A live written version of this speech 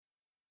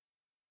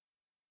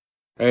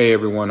Hey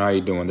everyone, how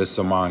you doing? This is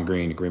Amon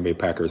Green, the Green Bay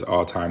Packers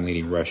all-time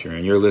leading rusher,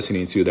 and you're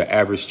listening to The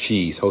Average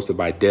Cheese, hosted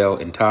by Dell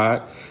and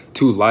Todd,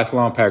 two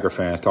lifelong Packer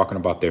fans talking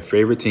about their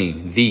favorite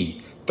team,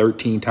 the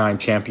 13-time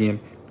champion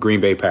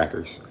Green Bay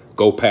Packers.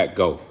 Go Pack,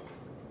 go. What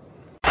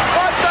the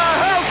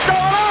hell's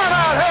going on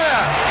out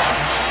here?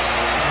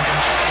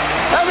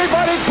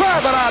 Everybody's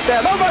grabbing out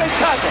there. Nobody's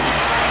touching.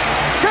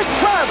 Just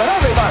grabbing,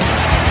 everybody.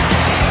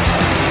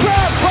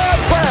 Grab.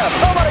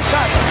 Nobody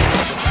touching.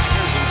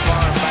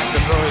 Far back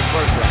to throw his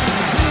first one.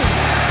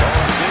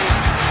 Going deep.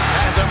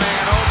 Has a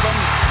man open.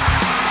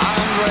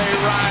 Andre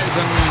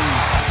Rison.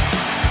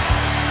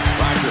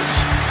 Rodgers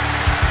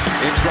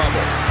in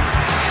trouble.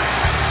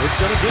 It's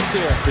going to get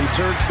there. He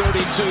turned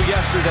 32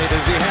 yesterday.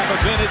 Does he have a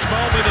vintage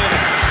moment in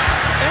it?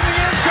 In the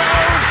end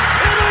zone.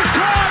 It is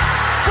caught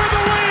for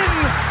the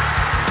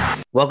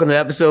win. Welcome to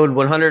episode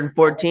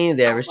 114 of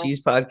the Average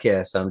Cheese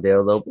Podcast. I'm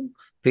Dale Lopel.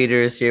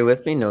 Peter is here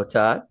with me. No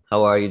Todd.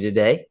 How are you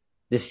today?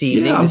 This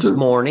evening,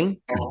 morning.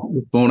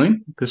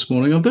 This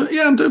morning.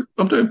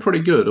 I'm doing pretty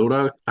good.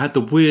 Although I had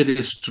the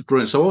weirdest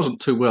dream. So I wasn't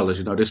too well, as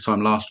you know, this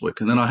time last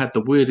week. And then I had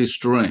the weirdest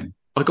dream.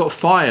 I got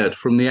fired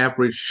from the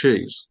Average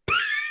Cheese.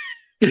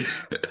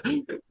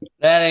 That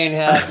ain't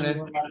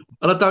happening.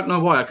 And I don't know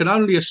why. I can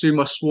only assume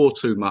I swore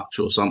too much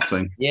or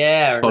something.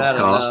 Yeah, or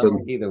podcast.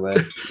 Not either way.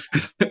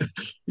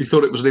 You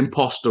thought it was an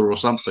imposter or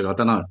something. I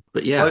don't know.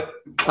 But yeah,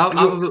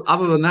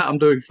 other than that, I'm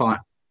doing fine.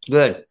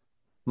 Good.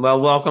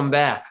 Well, welcome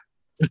back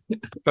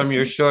from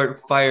your short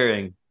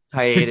firing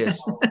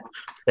hiatus.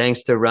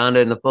 Thanks to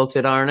Rhonda and the folks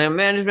at R&M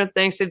Management.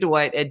 Thanks to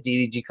Dwight at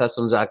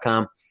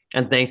ddgcustoms.com.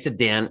 And thanks to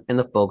Dan and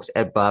the folks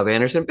at Bob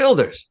Anderson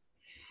Builders.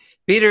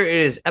 Peter, it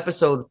is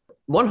episode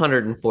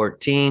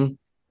 114.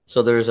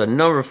 So there's a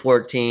number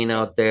 14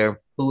 out there.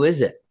 Who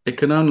is it? It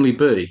can only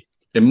be,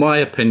 in my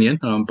opinion,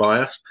 and I'm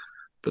biased,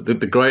 but the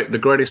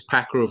greatest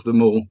Packer of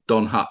them all,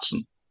 Don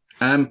Hutson.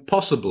 And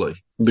possibly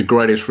the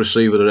greatest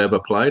receiver that ever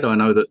played. I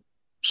know that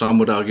some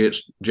would argue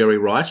it's Jerry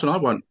Rice, and I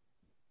won't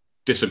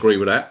disagree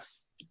with that.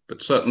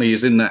 But certainly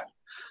he's in that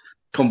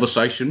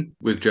conversation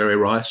with Jerry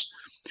Rice.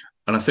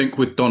 And I think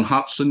with Don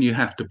Hutson, you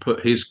have to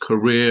put his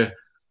career,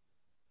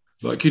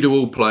 like you do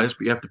all players,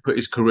 but you have to put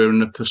his career in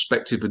the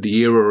perspective of the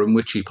era in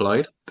which he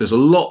played. There's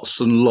lots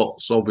and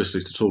lots,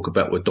 obviously, to talk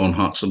about with Don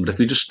Hutson. But if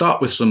you just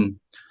start with some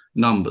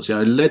numbers, he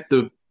led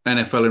the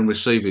NFL in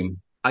receiving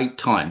 8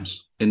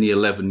 times in the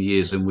 11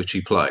 years in which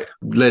he played.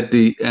 Led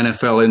the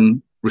NFL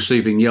in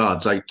receiving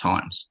yards 8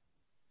 times.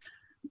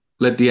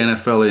 Led the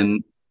NFL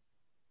in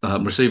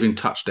receiving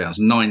touchdowns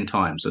 9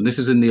 times. And this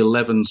is in the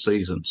 11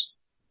 seasons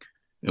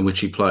in which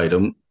he played.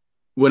 And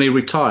when he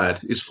retired,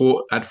 he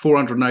had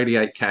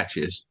 488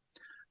 catches.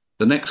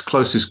 The next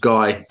closest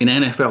guy in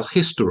NFL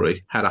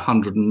history had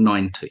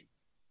 190.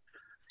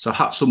 So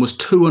Hutson was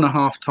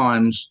 2.5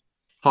 times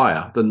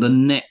higher than the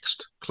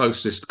next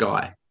closest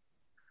guy.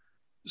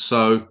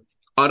 So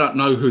I don't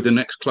know who the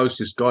next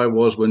closest guy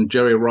was when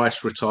Jerry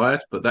Rice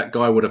retired, but that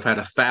guy would have had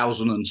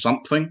 1,000 and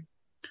something.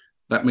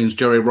 That means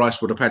Jerry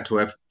Rice would have had to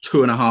have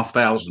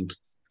 2,500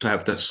 to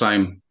have that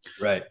same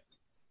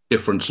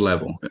difference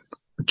level.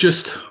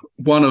 Just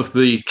one of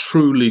the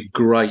truly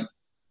great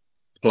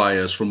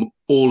players from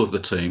all of the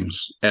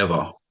teams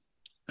ever.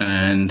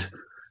 And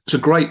it's a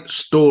great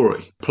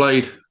story.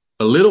 Played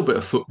a little bit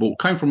of football,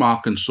 came from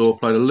Arkansas,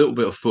 played a little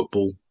bit of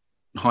football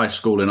in high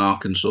school in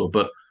Arkansas,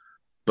 but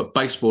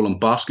baseball and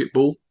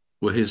basketball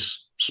were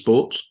his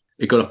sports.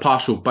 He got a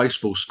partial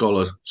baseball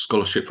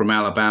scholarship from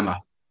Alabama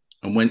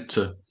and went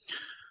to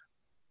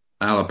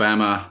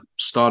Alabama,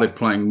 started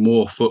playing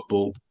more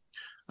football,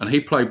 and he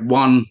played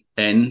one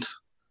end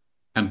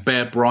and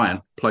Bear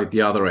Bryant played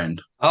the other end.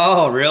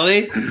 Oh,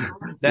 really?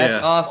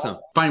 That's awesome.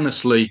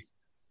 Famously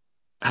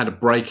had a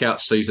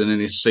breakout season in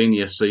his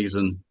senior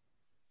season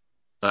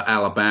at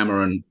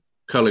Alabama, and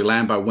Curly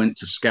Lambeau went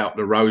to scout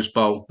the Rose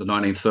Bowl, the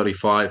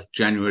 1935,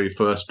 January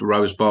 1st,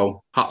 Rose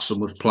Bowl. Hutson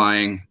was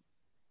playing,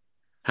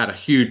 had a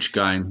huge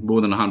game, more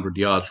than 100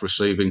 yards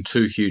receiving,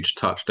 2 huge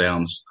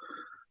touchdowns.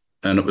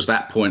 And it was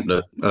that point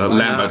that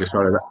Lambeau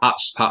decided that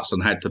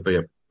Hutson had to be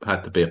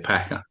a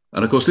Packer.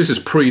 And, of course, this is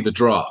pre the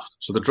draft.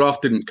 So the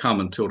draft didn't come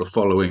until the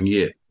following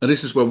year. And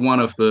this is where one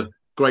of the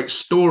great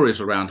stories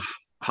around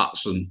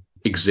Hutson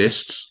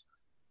exists.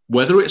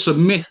 Whether it's a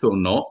myth or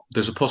not,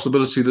 there's a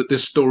possibility that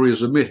this story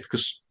is a myth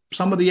because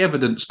some of the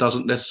evidence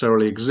doesn't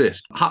necessarily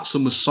exist.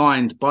 Hutson was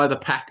signed by the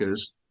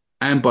Packers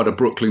and by the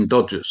Brooklyn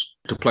Dodgers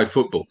to play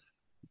football.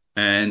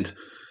 And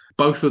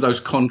both of those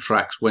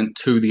contracts went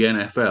to the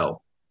NFL.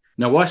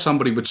 Now, why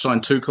somebody would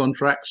sign 2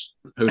 contracts,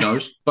 who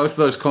knows? Both of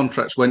those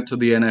contracts went to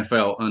the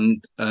NFL,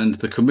 and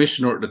the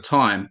commissioner at the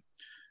time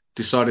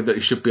decided that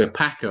he should be a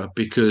Packer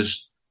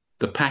because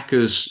the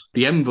Packers,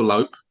 the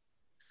envelope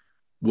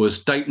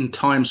was date and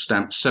time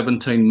stamped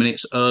 17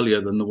 minutes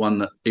earlier than the one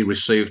that he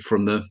received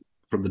from the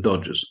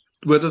Dodgers.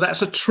 Whether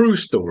that's a true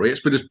story,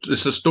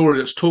 it's a story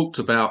that's talked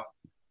about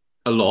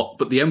a lot,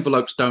 but the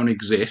envelopes don't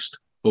exist,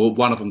 or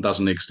one of them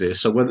doesn't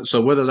exist.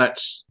 So whether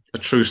that's a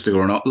true story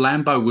or not,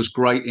 Lambeau was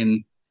great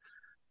in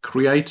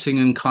creating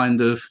and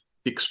kind of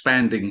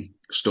expanding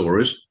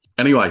stories.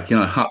 Anyway,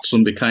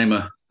 Hudson became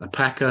a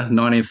Packer.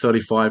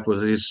 1935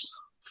 was his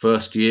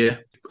first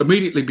year.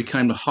 Immediately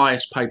became the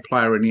highest paid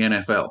player in the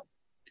NFL.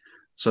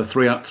 So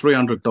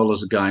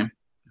 $300 a game,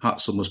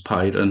 Hudson was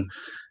paid.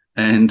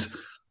 And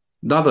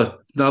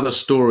another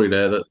story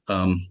there that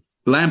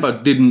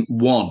Lambeau didn't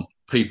want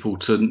people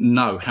to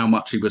know how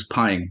much he was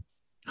paying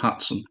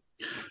Hudson.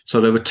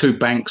 So there were two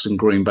banks in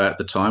Green Bay at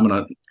the time,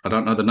 and I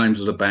don't know the names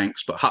of the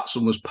banks, but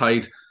Hudson was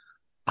paid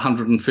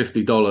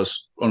 $150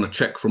 on a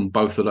check from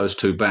both of those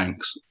two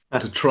banks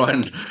to try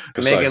and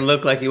make it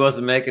look like he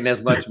wasn't making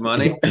as much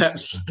money.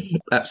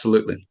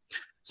 Absolutely.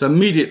 So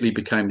immediately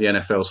became the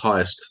NFL's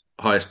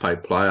highest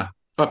paid player.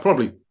 I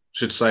probably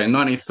should say in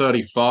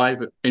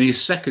 1935, in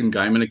his second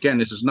game, and again,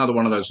 this is another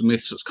one of those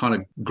myths that's kind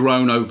of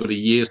grown over the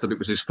years that it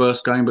was his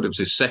first game, but it was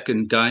his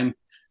second game.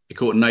 He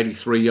caught an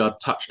 83-yard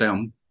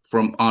touchdown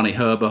from Arnie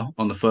Herber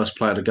on the first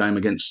play of the game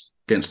against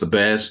the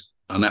Bears,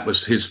 and that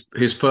was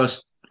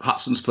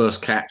Hudson's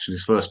first catch and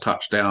his first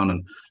touchdown,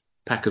 and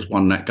Packers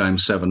won that game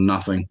 7-0.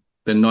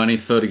 Then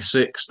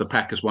 1936, the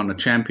Packers won the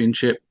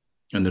championship,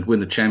 and they'd win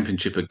the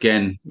championship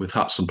again with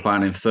Hudson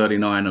playing in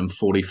 39 and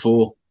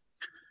 44,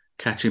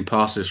 catching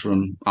passes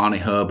from Arnie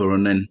Herber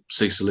and then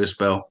Cecil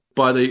Isbell.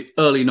 By the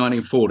early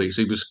 1940s,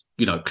 he was,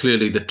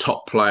 clearly the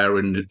top player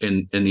in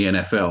the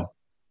NFL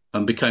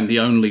and became the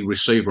only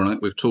receiver, and I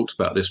think we've talked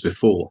about this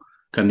before,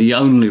 became the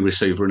only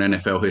receiver in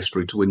NFL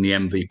history to win the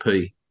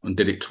MVP and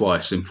did it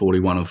twice in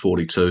 41 and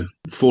 42.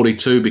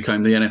 42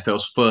 became the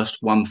NFL's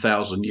first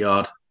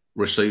 1,000-yard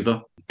receiver,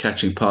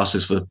 catching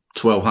passes for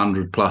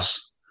 1,200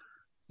 plus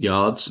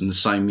yards in the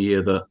same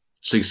year that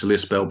Cecil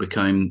Isbell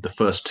became the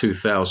first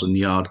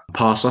 2,000-yard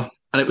passer.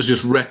 And it was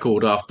just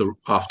record after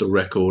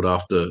record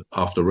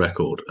after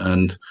record.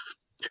 And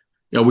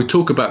we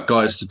talk about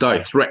guys today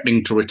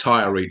threatening to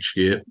retire each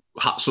year.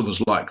 Hudson was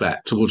like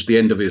that towards the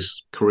end of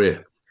his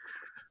career.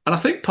 And I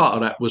think part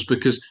of that was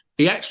because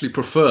he actually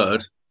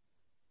preferred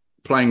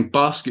playing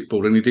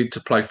basketball than he did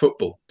to play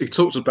football. He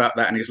talks about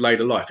that in his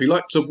later life. He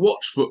liked to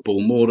watch football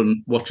more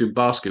than watching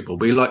basketball,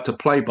 but he liked to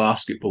play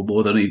basketball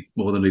more than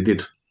he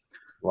did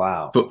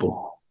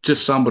football.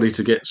 Just somebody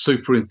to get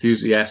super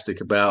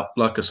enthusiastic about.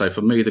 Like I say,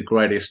 for me, the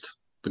greatest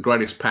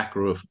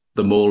Packer of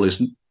them all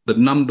is the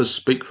numbers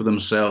speak for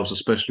themselves,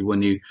 especially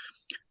when you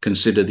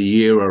consider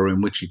the era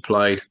in which he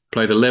played.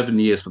 Played 11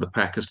 years for the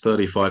Packers,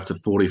 35 to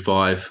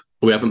 45.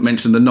 We haven't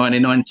mentioned the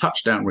 99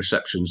 touchdown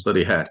receptions that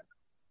he had.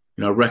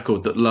 A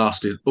record that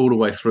lasted all the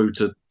way through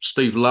to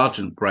Steve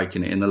Largent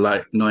breaking it in the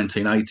late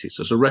 1980s.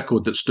 It's a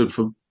record that stood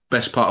for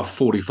best part of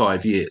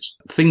 45 years.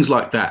 Things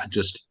like that are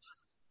just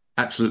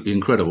absolutely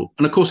incredible.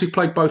 And of course, he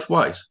played both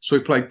ways. So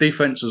he played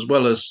defense as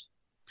well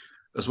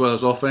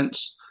as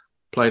offense.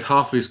 Played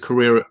half his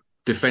career at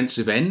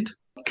defensive end.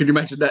 Can you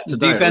imagine that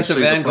today?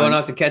 Defensive end going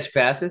out to catch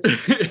passes.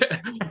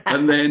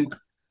 and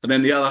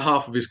then the other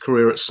half of his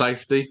career at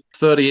safety.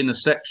 30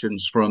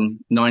 interceptions from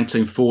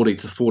 1940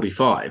 to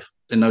 45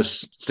 in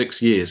those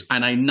 6 years,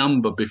 and a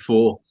number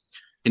before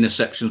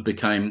interceptions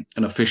became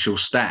an official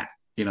stat,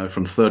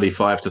 from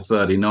 35 to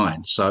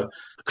 39. So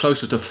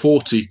closer to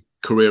 40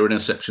 career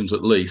interceptions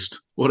at least.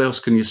 What else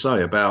can you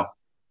say about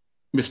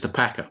Mr.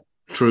 Packer?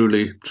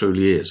 Truly,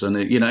 truly is. And,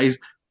 he's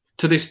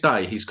to this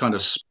day, he's kind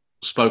of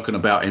spoken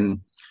about in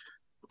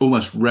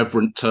almost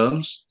reverent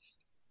terms,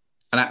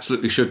 and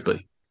absolutely should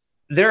be.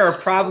 There are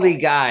probably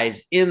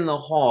guys in the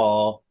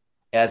hall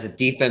as a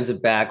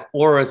defensive back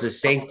or as a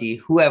safety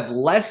who have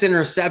less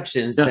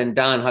interceptions than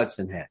Don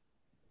Hudson had.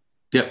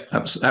 Yep,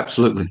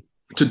 absolutely.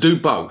 To do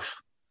both,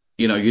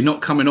 you're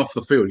not coming off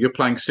the field. You're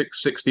playing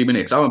 60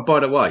 minutes. Oh, and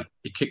by the way,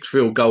 he kicked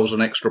field goals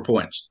and extra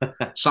points.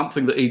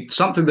 something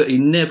that he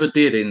never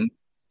did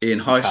in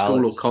high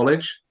school or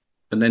college,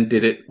 and then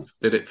did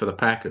it for the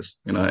Packers.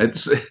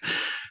 It's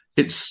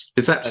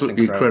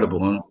absolutely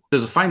incredible. And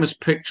there's a famous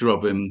picture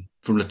of him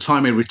from the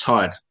time he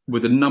retired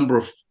with a number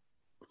of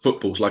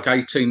footballs, like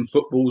 18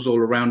 footballs all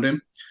around him.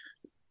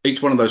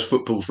 Each one of those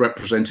footballs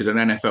represented an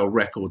NFL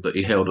record that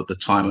he held at the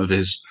time of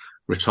his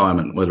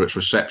retirement, whether it's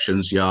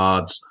receptions,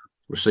 yards,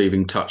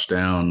 receiving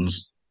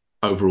touchdowns,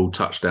 overall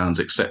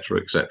touchdowns, etc.,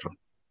 etc.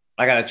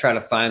 I got to try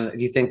to find.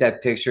 Do you think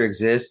that picture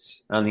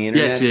exists on the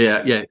internet?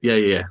 Yes,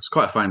 yeah. It's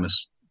quite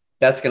famous.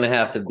 That's going to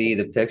have to be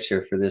the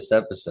picture for this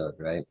episode,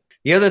 right?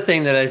 The other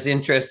thing that is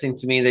interesting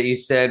to me that you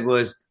said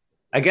was,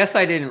 I guess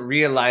I didn't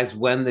realize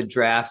when the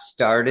draft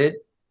started.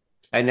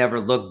 I never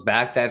looked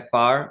back that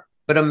far.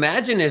 But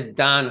imagine if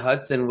Don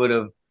Hudson would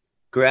have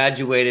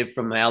graduated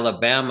from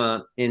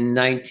Alabama in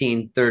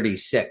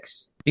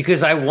 1936.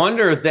 Because I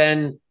wonder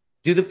then,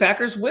 do the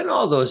Packers win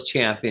all those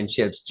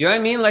championships? Do you know what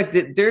I mean? Like,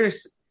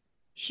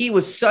 he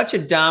was such a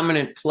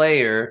dominant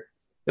player.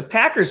 The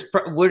Packers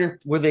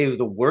were they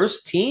the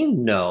worst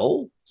team?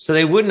 No. So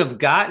they wouldn't have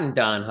gotten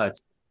Don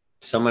Hudson.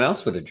 Someone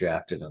else would have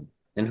drafted him.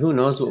 And who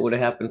knows what would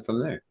have happened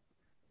from there.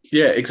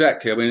 Yeah,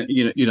 exactly. I mean,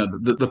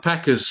 the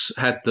Packers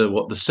had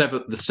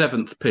the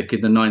seventh pick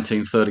in the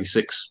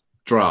 1936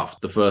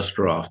 draft, the first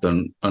draft,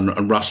 and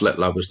Russ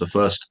Letlow was the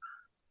first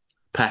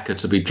Packer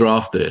to be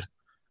drafted.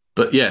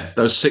 But yeah,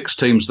 those 6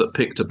 teams that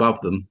picked above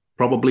them,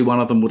 probably one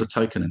of them would have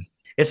taken him.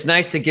 It's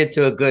nice to get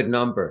to a good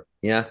number.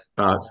 Yeah.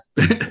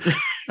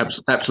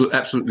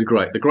 Absolutely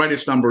great. The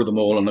greatest number of them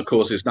all. And of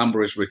course, his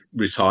number is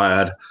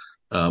retired,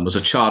 was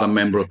a charter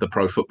member of the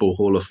Pro Football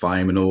Hall of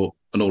Fame and all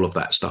of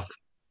that stuff.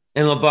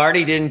 And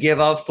Lombardi didn't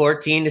give out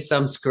 14 to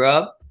some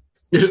scrub?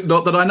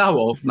 Not that I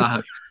know of,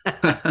 no.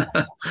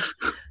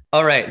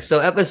 All right, so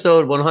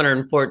episode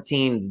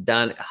 114, the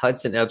Don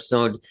Hutson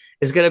episode,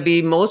 is going to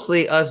be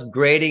mostly us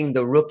grading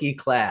the rookie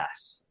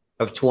class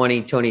of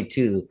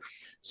 2022.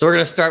 So we're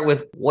going to start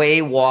with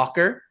Quay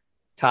Walker,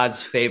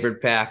 Todd's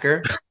favorite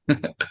Packer.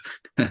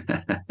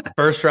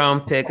 First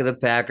round pick of the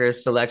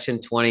Packers,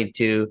 selection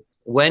 22.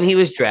 When he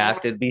was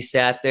drafted, we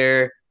sat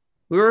there.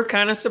 We were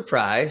kind of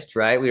surprised,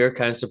 right? We were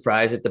kind of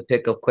surprised at the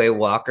pick of Quay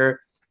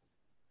Walker.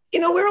 We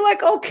were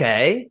like,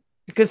 okay,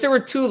 because there were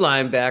two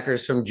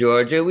linebackers from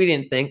Georgia. We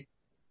didn't think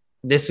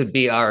this would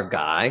be our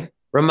guy.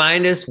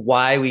 Remind us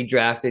why we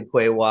drafted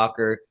Quay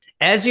Walker.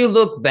 As you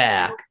look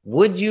back,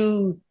 would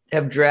you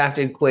have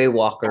drafted Quay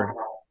Walker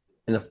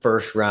in the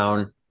first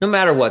round, no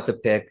matter what the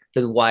pick,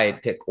 the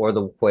Wyatt pick or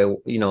the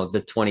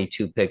the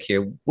 22 pick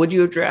here? Would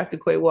you have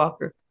drafted Quay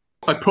Walker?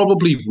 I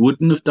probably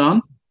wouldn't have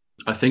done.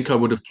 I think I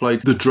would have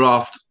played the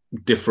draft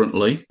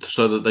differently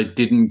so that they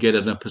didn't get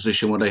in a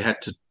position where they had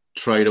to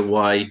trade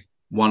away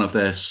one of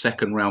their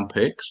second round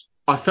picks.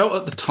 I felt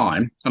at the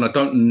time, and I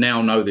don't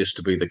now know this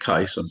to be the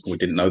case, and we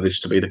didn't know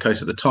this to be the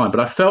case at the time, but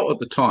I felt at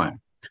the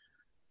time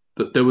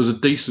that there was a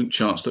decent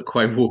chance that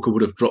Quay Walker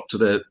would have dropped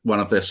to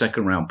one of their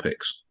second round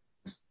picks.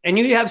 And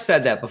you have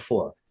said that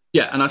before.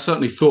 Yeah, and I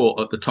certainly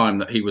thought at the time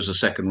that he was a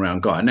second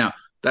round guy. Now,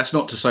 that's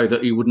not to say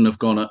that he wouldn't have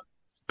gone at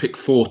pick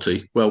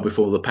 40 well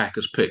before the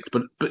Packers picked,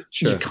 but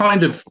sure.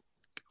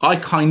 I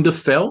kind of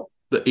felt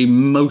that he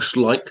most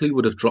likely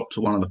would have dropped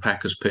to one of the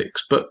Packers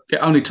picks, but it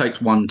only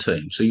takes one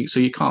team, so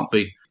you can't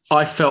be.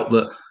 I felt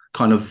that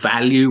kind of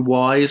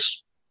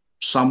value-wise,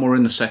 somewhere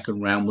in the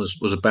second round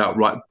was about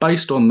right,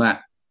 based on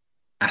that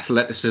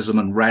athleticism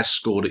and RAS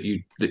score that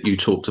you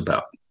talked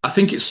about. I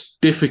think it's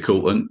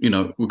difficult, and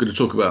we're going to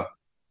talk about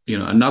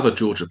another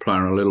Georgia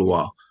player in a little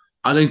while.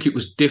 I think it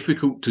was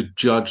difficult to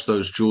judge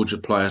those Georgia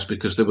players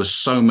because there were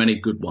so many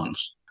good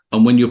ones.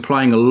 And when you're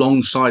playing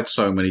alongside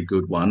so many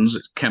good ones,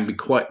 it can be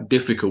quite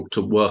difficult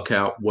to work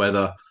out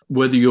whether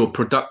you're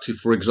productive,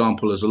 for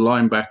example, as a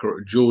linebacker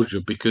at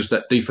Georgia because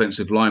that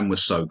defensive line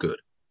was so good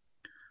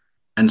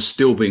and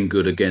still being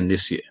good again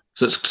this year.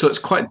 So it's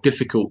quite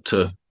difficult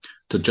to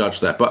judge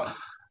that. But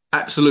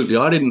absolutely,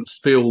 I didn't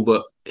feel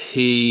that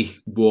he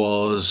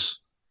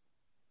was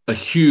a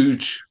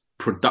huge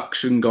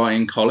production guy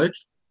in college.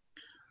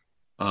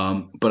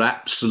 But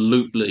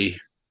absolutely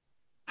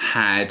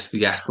had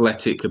the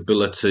athletic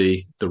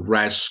ability, the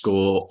RAS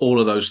score, all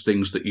of those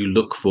things that you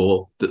look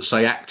for that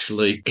say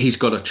actually he's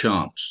got a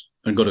chance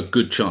and got a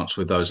good chance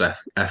with those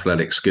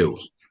athletic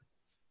skills.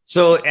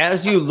 So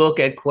as you look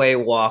at Quay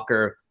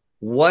Walker,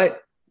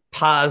 what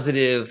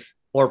positive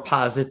or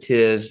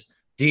positives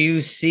do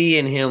you see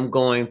in him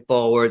going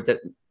forward that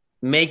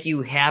make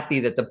you happy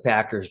that the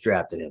Packers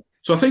drafted him?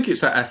 So I think it's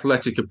that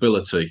athletic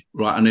ability,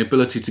 right, and the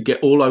ability to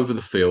get all over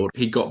the field.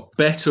 He got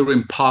better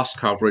in pass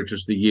coverage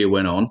as the year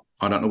went on.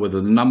 I don't know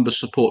whether the numbers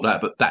support that,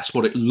 but that's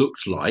what it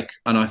looked like.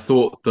 And I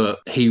thought that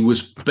he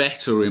was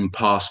better in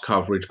pass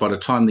coverage by the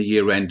time the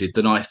year ended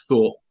than I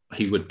thought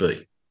he would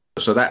be.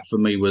 So that for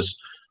me was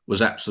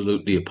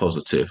absolutely a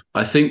positive.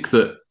 I think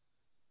that,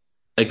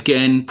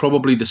 again,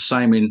 probably the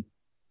same in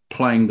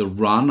playing the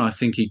run. I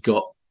think he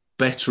got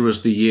better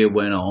as the year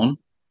went on.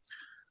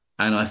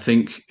 And I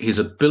think his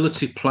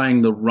ability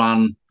playing the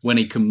run when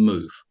he can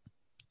move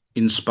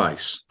in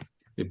space,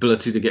 the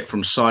ability to get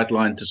from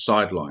sideline to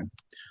sideline,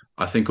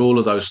 I think all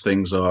of those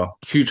things are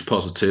huge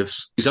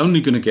positives. He's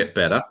only going to get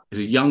better. He's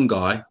a young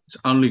guy. He's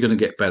only going to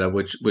get better,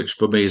 which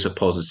for me is a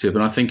positive.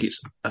 And I think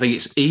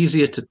it's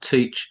easier to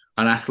teach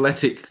an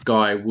athletic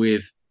guy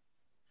with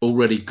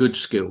already good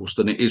skills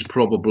than it is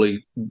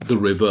probably the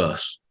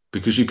reverse.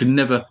 Because you can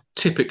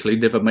typically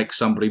never make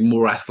somebody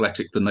more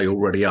athletic than they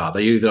already are.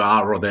 They either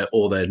are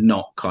or they're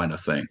not, kind of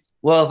thing.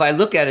 Well, if I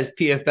look at his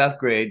PFF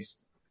grades,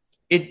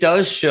 it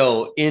does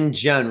show in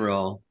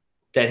general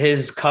that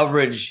his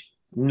coverage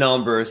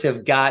numbers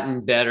have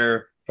gotten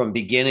better from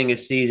beginning of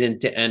season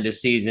to end of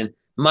season,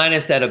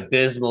 minus that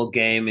abysmal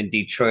game in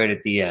Detroit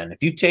at the end.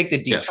 If you take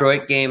the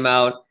Detroit game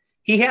out,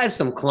 he had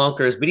some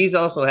clunkers, but he's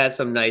also had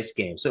some nice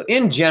games. So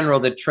in general,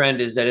 the trend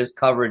is that his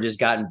coverage has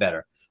gotten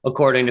better,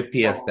 according to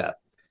PFF.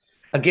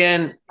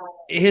 Again,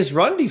 his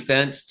run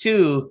defense,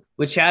 too,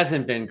 which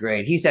hasn't been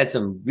great. He's had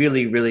some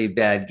really, really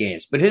bad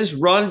games. But his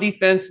run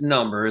defense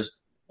numbers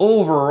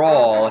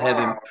overall have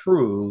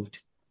improved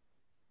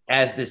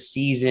as the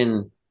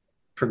season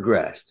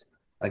progressed.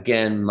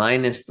 Again,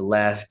 minus the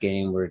last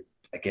game where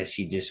I guess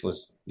he just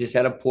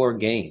had a poor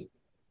game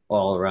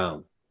all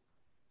around.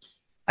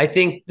 I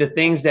think the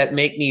things that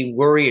make me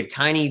worry a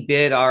tiny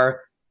bit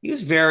are he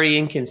was very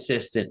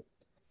inconsistent.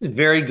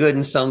 Very good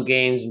in some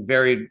games and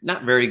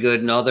not very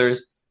good in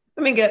others.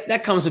 I mean,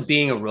 that comes with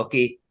being a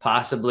rookie,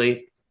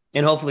 possibly.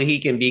 And hopefully he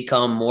can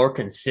become more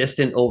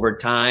consistent over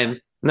time.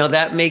 Now,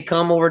 that may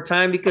come over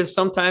time because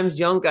sometimes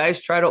young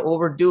guys try to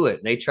overdo it.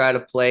 And they try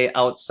to play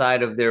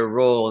outside of their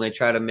role and they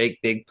try to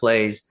make big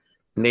plays.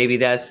 Maybe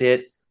that's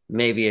it.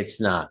 Maybe it's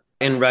not.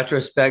 In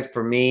retrospect,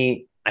 for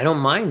me, I don't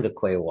mind the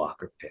Quay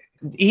Walker pick.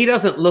 He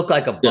doesn't look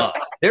like a bust.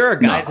 Yeah. There are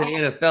guys in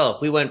the NFL,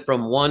 if we went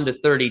from 1 to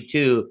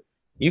 32,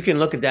 you can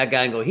look at that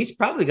guy and go, he's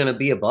probably going to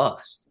be a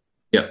bust.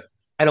 Yeah.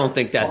 I don't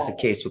think that's the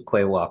case with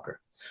Quay Walker.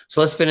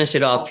 So let's finish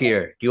it off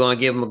here. Do you want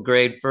to give him a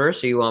grade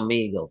first or you want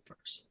me to go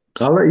first?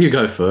 I'll let you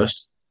go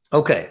first.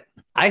 Okay.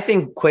 I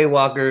think Quay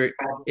Walker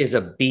is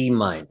a B-.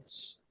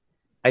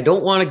 I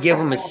don't want to give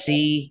him a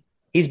C.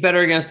 He's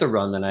better against the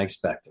run than I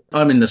expected.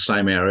 I'm in the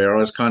same area. I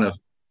was kind of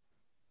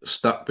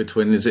stuck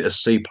between, is it a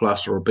C+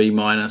 or a B-?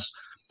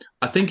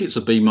 I think it's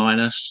a B-.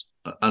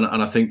 And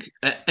I think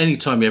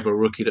anytime you have a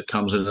rookie that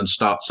comes in and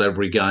starts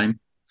every game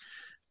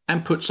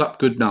and puts up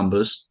good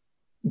numbers,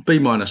 B-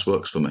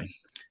 works for me.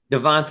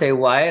 Devontae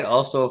Wyatt,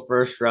 also a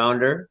first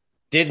rounder,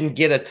 didn't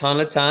get a ton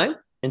of time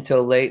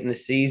until late in the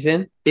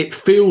season. It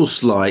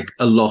feels like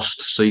a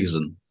lost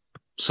season,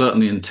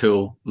 certainly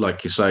until,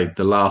 like you say,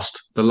 the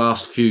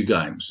last few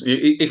games.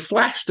 It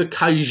flashed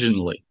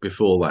occasionally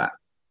before that,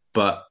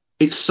 but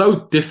it's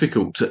so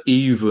difficult to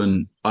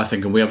even, I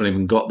think, and we haven't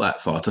even got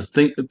that far,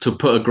 to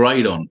put a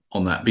grade on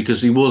that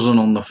because he wasn't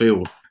on the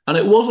field. And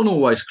it wasn't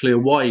always clear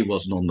why he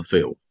wasn't on the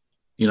field.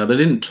 You know, they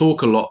didn't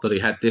talk a lot that he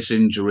had this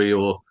injury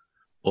or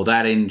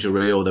that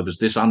injury, or there was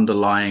this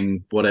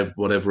underlying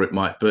whatever it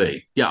might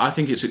be. Yeah, I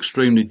think it's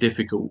extremely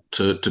difficult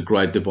to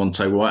grade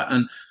Devontae Wyatt,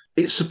 and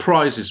it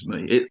surprises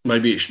me.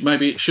 Maybe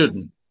it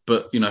shouldn't,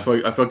 but you know,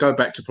 if I go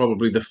back to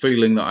probably the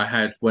feeling that I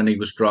had when he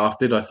was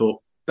drafted, I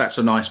thought that's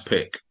a nice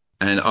pick,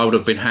 and I would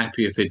have been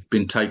happy if he'd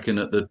been taken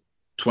at the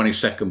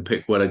 22nd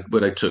pick where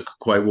they took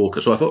Quay Walker.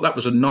 So I thought that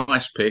was a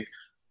nice pick.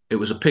 It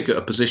was a pick at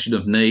a position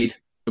of need.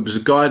 It was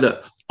a guy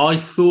that I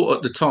thought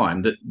at the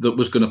time that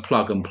was going to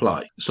plug and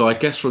play. So I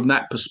guess from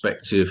that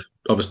perspective,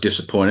 I was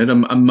disappointed,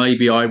 and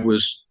maybe I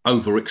was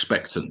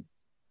over-expectant.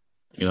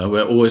 You know,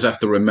 we always have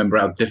to remember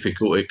how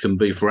difficult it can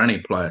be for any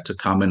player to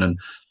come in and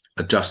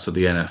adjust to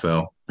the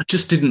NFL. I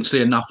just didn't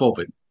see enough of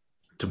him,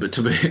 to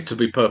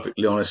be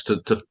perfectly honest,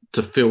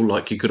 to feel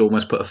like you could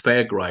almost put a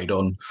fair grade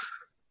on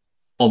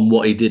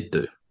what he did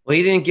do. Well,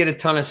 he didn't get a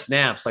ton of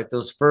snaps. Like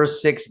those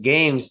first 6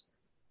 games,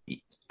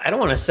 I don't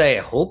want to say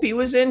I hope he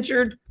was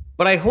injured,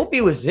 but I hope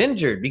he was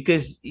injured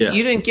because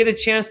you didn't get a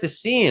chance to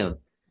see him.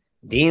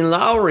 Dean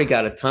Lowry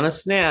got a ton of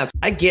snaps.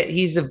 I get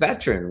he's a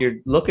veteran. You're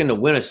looking to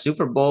win a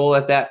Super Bowl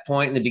at that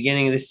point in the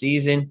beginning of the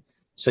season.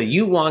 So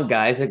you want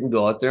guys that can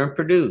go out there and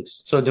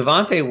produce. So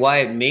Devontae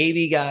Wyatt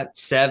maybe got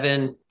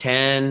 7,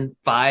 10,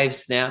 5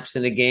 snaps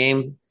in a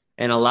game.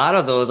 And a lot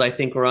of those, I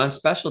think, were on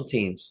special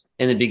teams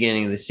in the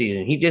beginning of the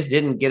season. He just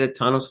didn't get a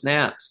ton of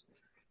snaps.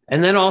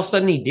 And then all of a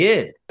sudden he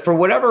did. For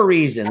whatever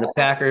reason, the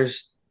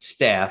Packers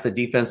staff, the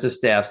defensive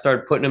staff,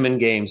 started putting him in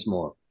games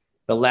more.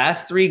 The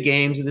last 3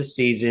 games of the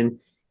season,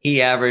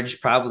 he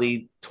averaged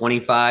probably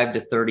 25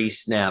 to 30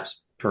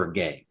 snaps per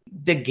game.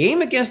 The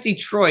game against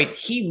Detroit,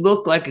 he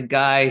looked like a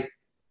guy,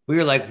 we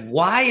were like,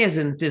 why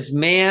isn't this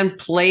man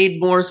played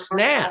more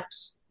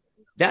snaps?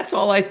 That's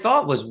all I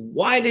thought was,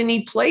 why didn't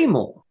he play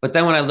more? But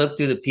then when I looked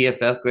through the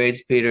PFF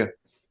grades, Peter,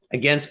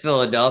 against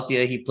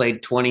Philadelphia, he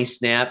played 20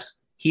 snaps.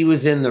 He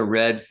was in the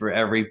red for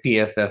every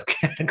PFF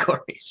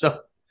category. So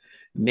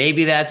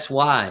maybe that's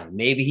why.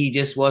 Maybe he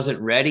just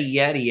wasn't ready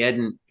yet. He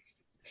hadn't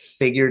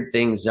figured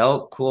things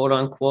out, quote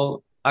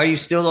unquote. Are you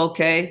still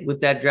okay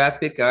with that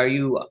draft pick? Are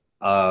you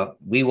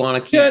we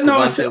want to keep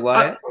Devontae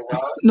Wyatt?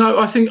 No,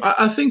 I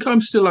think I'm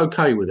still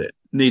okay with it.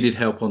 Needed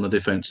help on the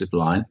defensive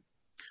line.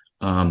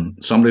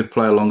 Somebody to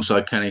play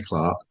alongside Kenny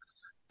Clark.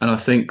 And I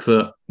think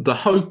that the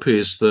hope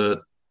is that,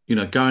 you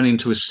know, going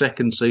into his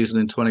second season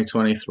in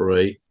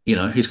 2023, you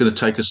know, he's going to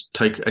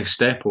take a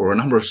step or a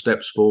number of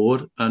steps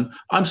forward. And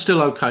I'm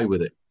still okay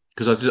with it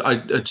because I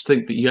just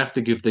think that you have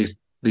to give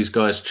these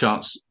guys a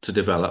chance to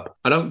develop.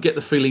 I don't get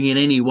the feeling in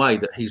any way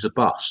that he's a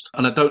bust.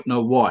 And I don't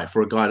know why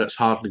for a guy that's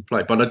hardly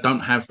played, but I don't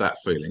have that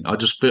feeling. I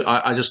just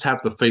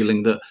have the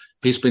feeling that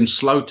he's been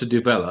slow to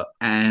develop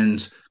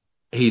and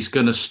he's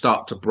going to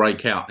start to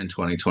break out in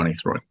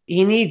 2023.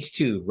 He needs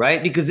to,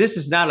 right? Because this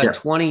is not a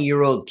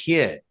 20-year-old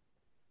kid.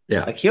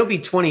 Yeah. Like he'll be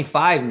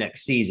 25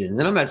 next season.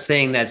 And I'm not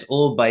saying that's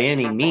old by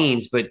any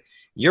means, but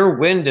your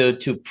window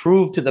to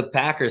prove to the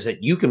Packers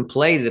that you can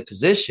play the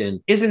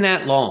position isn't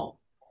that long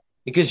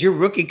because your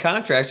rookie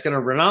contract's going to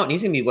run out and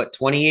he's going to be,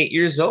 28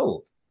 years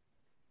old.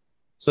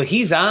 So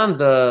he's on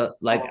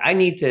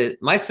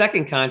my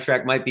second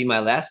contract might be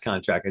my last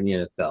contract in the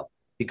NFL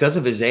because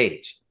of his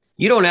age.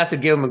 You don't have to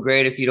give him a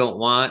grade if you don't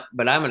want,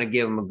 but I'm going to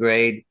give him a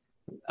grade.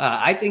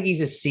 I think he's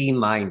a C-.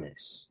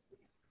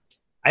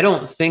 I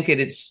don't think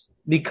it's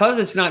because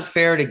it's not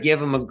fair to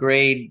give him a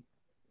grade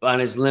on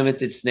his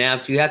limited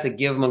snaps. You have to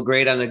give him a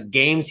grade on the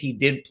games he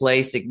did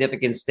play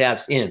significant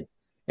snaps in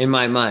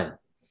my mind.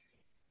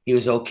 He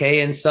was okay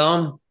in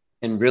some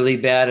and really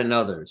bad in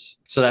others.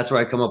 So that's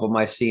where I come up with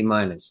my C-.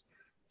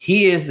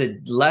 He is the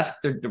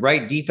left or the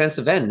right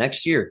defensive end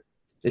next year.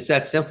 It's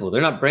that simple.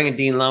 They're not bringing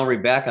Dean Lowry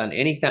back on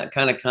any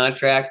kind of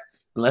contract.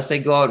 unless they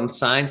go out and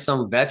sign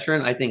some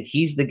veteran, I think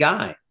he's the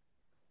guy.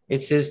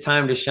 It's his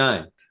time to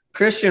shine.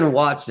 Christian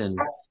Watson,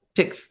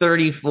 pick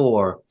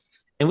 34.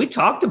 And we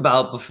talked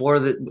about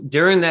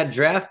during that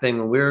draft thing,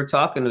 when we were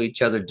talking to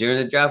each other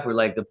during the draft, we're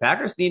like, the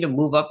Packers need to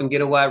move up and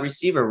get a wide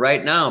receiver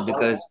right now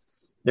because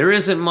there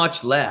isn't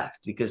much left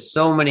because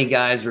so many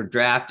guys were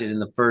drafted in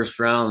the first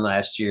round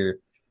last year.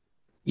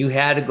 You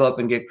had to go up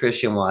and get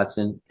Christian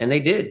Watson, and they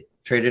did.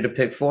 Traded a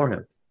pick for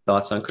him.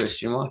 Thoughts on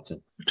Christian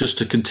Watson? Just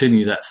to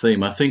continue that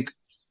theme, I think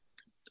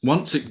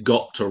once it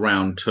got to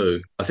round 2,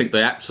 I think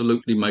they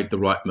absolutely made the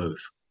right move.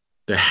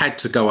 They had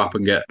to go up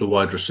and get the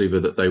wide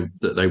receiver that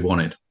they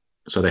wanted.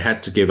 So they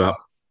had to give up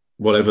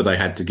whatever they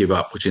had to give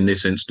up, which in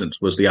this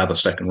instance was the other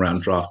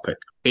second-round draft pick.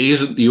 It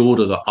isn't the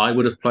order that I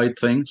would have played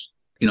things.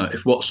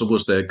 If Watson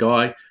was their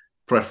guy,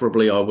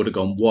 preferably I would have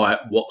gone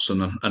Wyatt,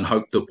 Watson, and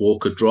hoped that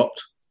Walker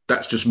dropped.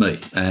 That's just me.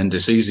 And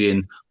it's easy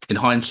in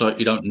hindsight,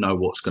 you don't know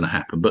what's going to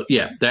happen. But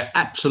yeah, they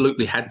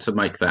absolutely had to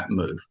make that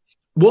move.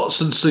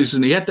 Watson's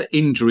season, he had the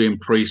injury in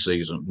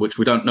preseason, which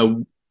we don't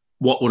know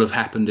what would have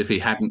happened if he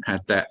hadn't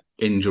had that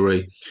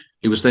injury.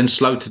 He was then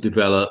slow to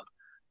develop.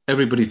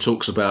 Everybody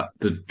talks about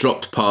the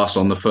dropped pass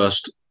on the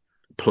first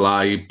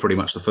play, pretty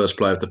much the first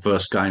play of the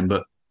first game,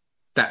 but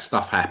that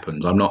stuff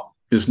happens.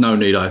 There's no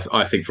need,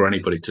 I think, for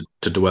anybody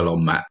to dwell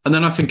on that. And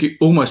then I think it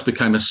almost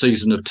became a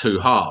season of 2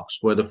 halves,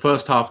 where the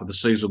first half of the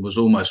season was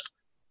almost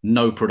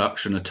no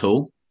production at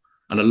all.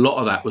 And a lot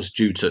of that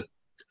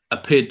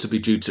appeared to be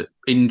due to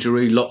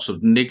injury, lots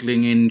of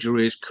niggling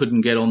injuries,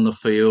 couldn't get on the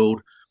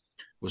field,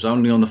 was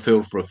only on the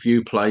field for a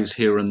few plays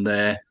here and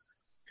there.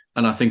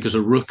 And I think as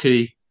a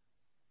rookie,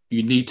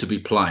 you need to be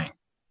playing.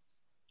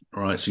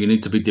 All right, so you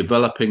need to be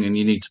developing and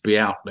you need to be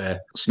out there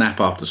snap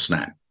after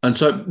snap. And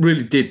so it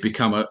really did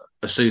become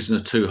a season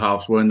of 2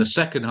 halves, where in the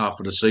second half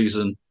of the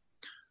season,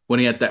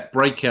 when he had that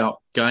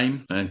breakout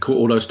game and caught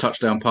all those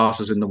touchdown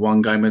passes in the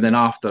one game, and then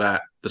after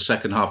that, the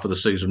second half of the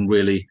season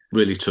really,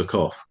 really took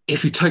off.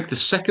 If you take the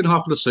second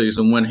half of the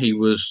season when he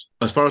was,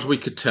 as far as we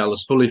could tell,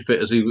 as fully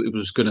fit as he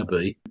was going to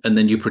be, and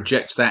then you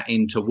project that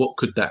into what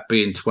could that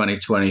be in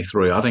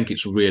 2023, I think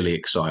it's really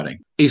exciting.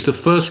 He's the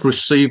first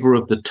receiver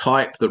of the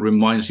type that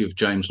reminds you of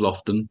James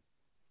Lofton,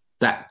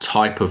 that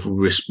type of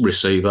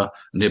receiver,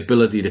 and the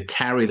ability to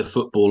carry the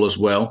football as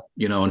well,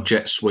 on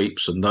jet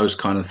sweeps and those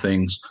kind of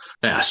things.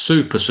 Yeah,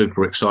 super,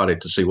 super excited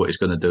to see what he's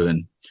going to do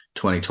in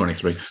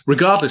 2023,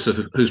 regardless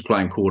of who's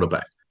playing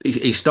quarterback.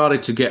 He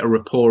started to get a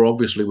rapport,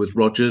 obviously, with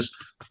Rodgers,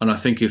 and I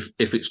think if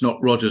it's not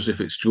Rodgers,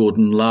 if it's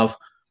Jordan Love,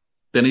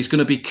 then he's going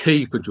to be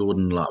key for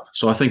Jordan Love.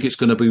 So I think it's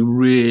going to be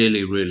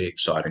really, really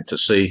exciting to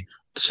see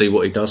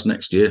what he does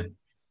next year.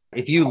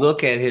 If you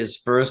look at his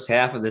first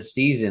half of the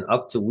season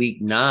up to week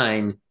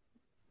 9,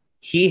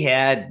 he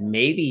had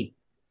maybe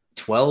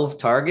 12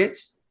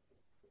 targets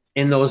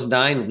in those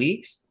 9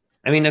 weeks.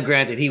 I mean,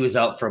 granted, he was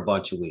out for a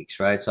bunch of weeks,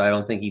 right? So I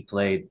don't think he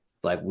played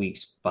like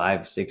weeks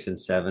 5, 6, and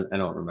 7. I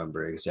don't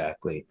remember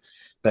exactly.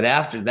 But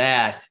after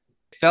that,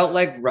 it felt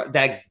like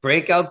that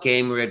breakout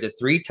game where he had the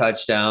 3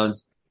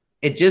 touchdowns.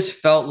 It just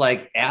felt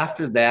like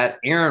after that,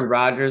 Aaron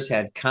Rodgers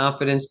had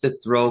confidence to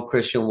throw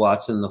Christian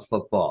Watson the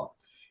football.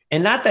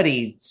 And not that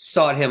he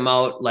sought him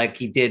out like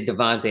he did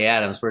Davante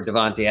Adams, where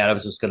Davante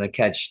Adams was going to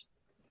catch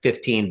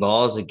 15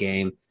 balls a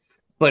game,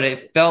 but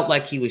it felt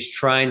like he was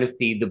trying to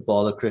feed the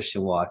ball to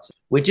Christian Watson,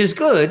 which is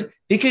good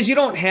because you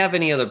don't have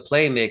any other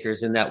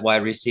playmakers in that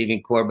wide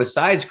receiving core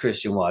besides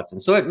Christian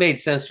Watson. So it made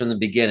sense from the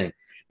beginning.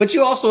 But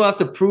you also have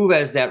to prove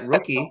as that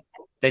rookie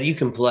that you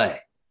can play.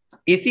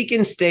 If he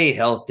can stay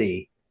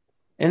healthy,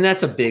 and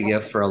that's a big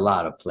if for a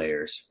lot of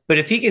players, but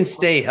if he can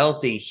stay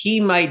healthy, he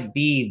might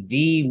be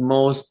the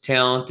most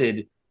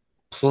talented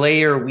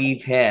player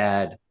we've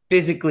had,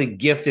 physically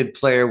gifted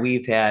player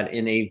we've had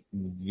in a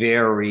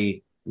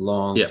very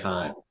long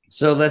time.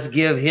 So let's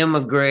give him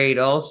a grade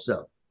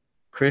also.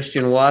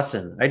 Christian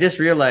Watson. I just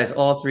realized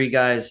all 3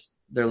 guys,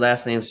 their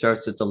last name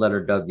starts with the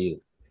letter W.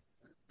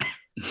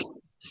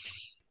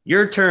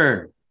 Your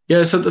turn.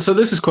 Yeah, so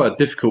this is quite a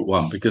difficult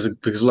one because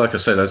like I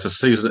said, it's a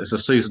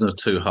season of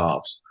 2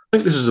 halves. I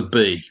think this is a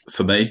B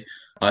for me.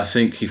 I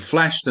think he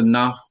flashed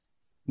enough,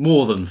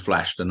 more than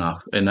flashed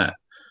enough, in that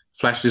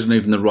flashed isn't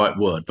even the right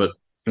word, but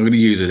I'm going to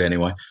use it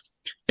anyway.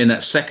 In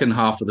that second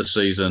half of the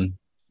season,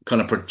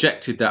 kind of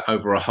projected that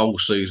over a whole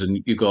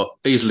season, you got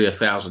easily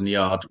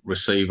 1,000-yard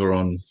receiver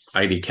on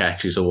 80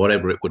 catches or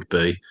whatever it would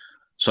be.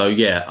 So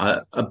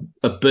yeah,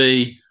 a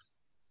B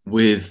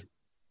with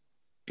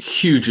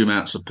huge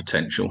amounts of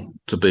potential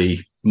to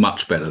be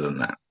much better than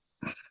that.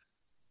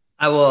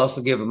 I will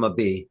also give him a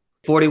B.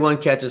 41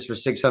 catches for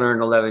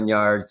 611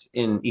 yards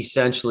in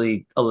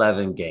essentially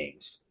 11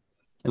 games.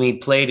 I mean, he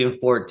played in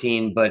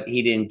 14, but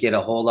he didn't get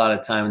a whole lot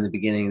of time in the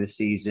beginning of the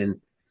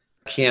season.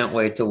 Can't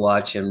wait to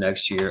watch him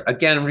next year.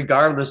 Again,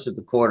 regardless of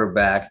the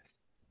quarterback,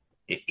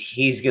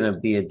 he's going to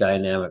be a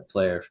dynamic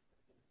player,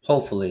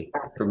 hopefully,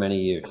 for many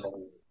years.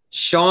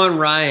 Sean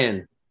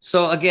Ryan.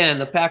 So, again,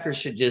 the Packers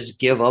should just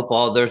give up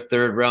all their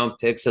third-round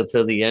picks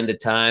until the end of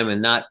time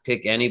and not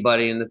pick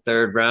anybody in the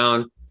third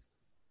round.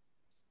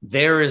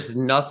 there is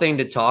nothing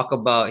to talk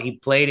about. He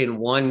played in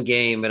one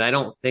game, and I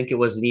don't think it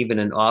was even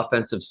an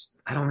offensive.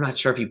 I'm not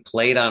sure if he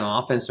played on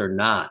offense or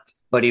not,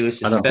 but he was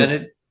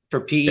suspended for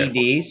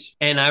PEDs.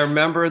 And I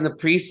remember in the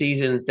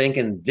preseason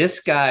thinking, this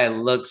guy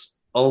looks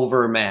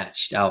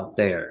overmatched out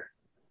there.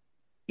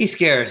 He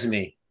scares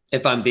me,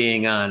 if I'm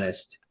being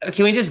honest.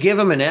 Can we just give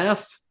him an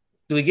F?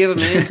 Do we give him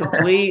an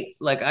incomplete?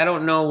 I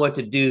don't know what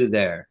to do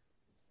there.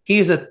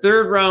 He's a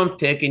third-round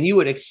pick, and you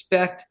would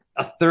expect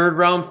a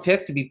third-round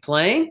pick to be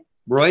playing.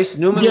 Royce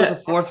Newman was a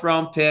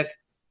fourth-round pick.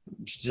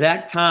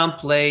 Zach Tom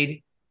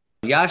played.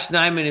 Yosh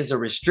Nijman is a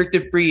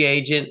restricted free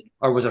agent,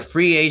 or was a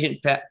free agent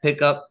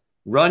pickup.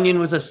 Runyon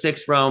was a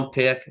sixth-round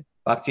pick.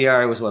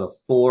 Bakhtiari was, a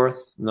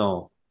fourth?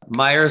 No.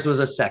 Myers was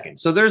a second.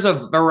 So there's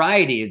a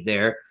variety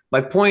there.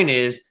 My point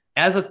is,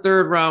 as a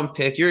third-round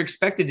pick, you're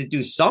expected to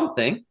do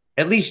something,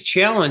 at least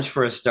challenge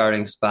for a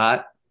starting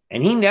spot,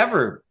 and he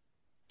never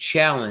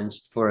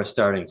challenged for a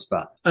starting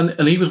spot.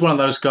 And he was one of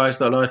those guys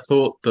that I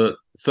thought the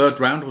third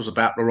round was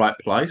about the right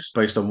place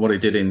based on what he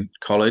did in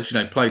college.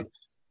 He played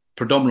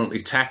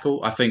predominantly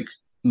tackle. I think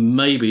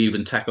maybe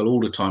even tackle all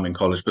the time in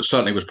college, but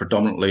certainly was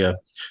predominantly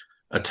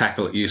a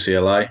tackle at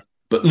UCLA.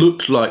 But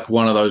looked like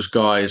one of those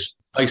guys,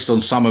 based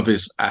on some of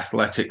his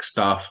athletic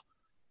stuff,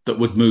 that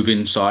would move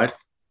inside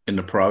in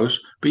the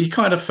pros. But you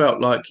kind of felt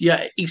like,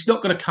 he's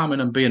not going to come in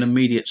and be an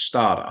immediate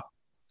starter,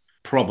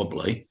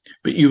 probably.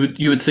 But you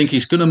would think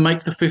he's going to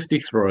make the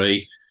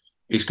 53.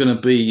 He's going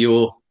to be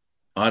your,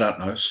 I don't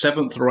know,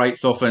 seventh or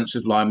eighth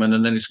offensive lineman,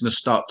 and then he's going to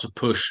start to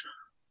push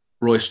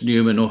Royce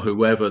Newman or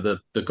whoever the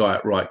guy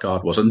at right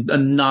guard was. And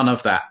none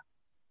of that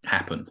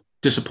happened.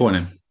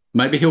 Disappointing.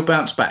 Maybe he'll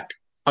bounce back.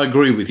 I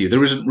agree with you.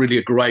 There isn't really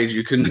a grade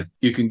you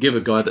can give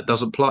a guy that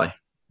doesn't play.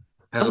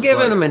 I'm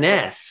giving him an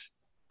F.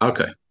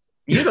 Okay.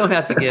 You don't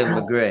have to give him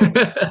a grade.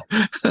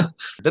 The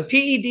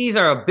PEDs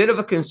are a bit of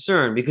a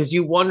concern because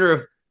you wonder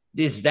if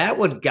is that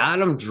what got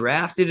him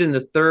drafted in the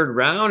third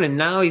round, and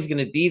now he's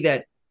going to be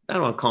that. I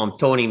don't want to call him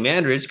Tony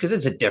Mandridge because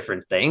it's a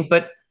different thing.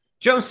 But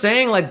you know what I'm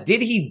saying?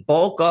 Did he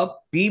bulk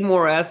up, be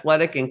more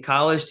athletic in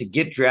college to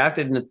get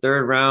drafted in the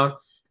third round,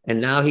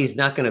 and now he's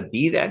not going to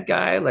be that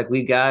guy?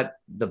 We got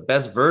the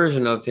best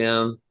version of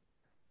him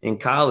in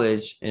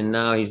college, and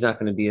now he's not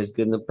going to be as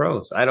good in the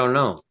pros. I don't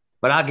know,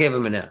 but I'll give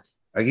him an F.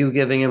 Are you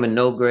giving him a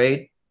no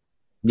grade?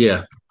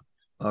 Yeah.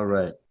 All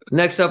right.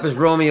 Next up is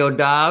Romeo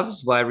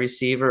Doubs, wide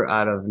receiver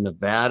out of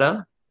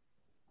Nevada.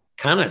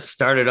 Kind of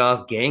started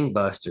off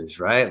gangbusters,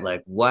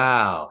 right?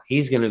 Wow,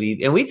 he's going to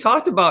be – and we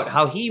talked about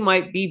how he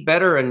might be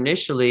better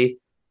initially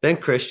than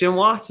Christian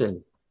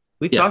Watson.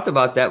 We talked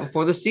about that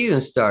before the season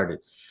started,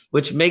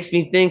 which makes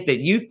me think that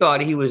you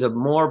thought he was a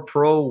more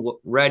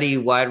pro-ready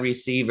wide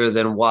receiver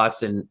than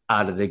Watson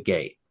out of the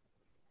gate.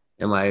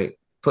 Am I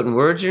putting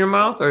words in your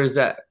mouth, or is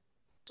that –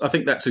 I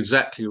think that's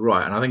exactly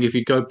right. And I think if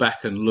you go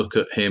back and look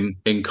at him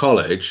in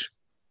college,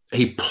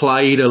 he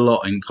played a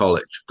lot in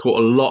college, caught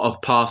a lot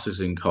of passes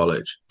in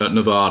college at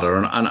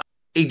Nevada. And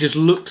he just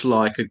looked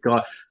like a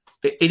guy.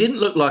 He didn't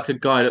look like a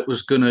guy that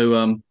was going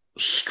to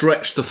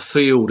stretch the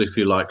field, if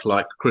you like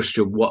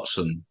Christian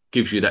Watson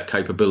gives you that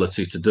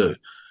capability to do.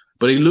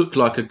 But he looked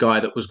like a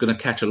guy that was going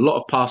to catch a lot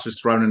of passes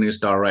thrown in his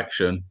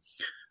direction,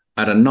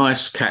 had a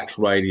nice catch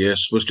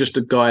radius, was just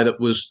a guy that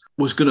was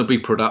going to be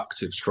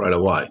productive straight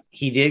away.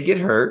 He did get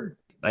hurt.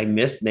 I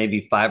missed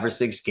maybe 5 or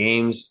 6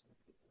 games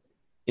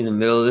in the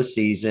middle of the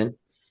season.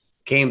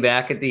 Came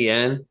back at the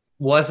end.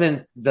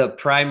 Wasn't the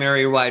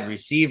primary wide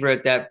receiver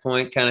at that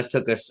point. Kind of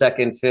took a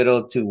second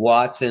fiddle to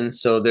Watson.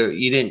 So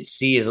you didn't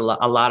see a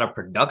lot of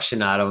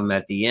production out of him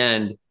at the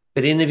end.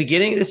 But in the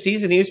beginning of the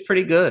season, he was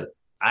pretty good.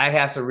 I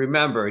have to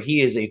remember he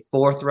is a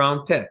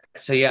 4th-round pick.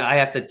 So, I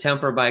have to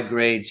temper my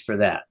grades for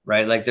that,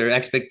 right? Their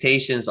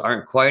expectations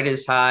aren't quite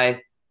as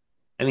high.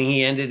 I mean,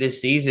 he ended his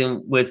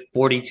season with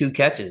 42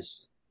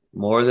 catches,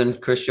 more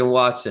than Christian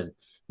Watson.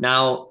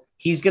 Now,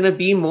 he's going to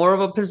be more of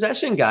a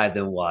possession guy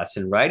than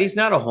Watson, right? He's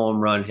not a home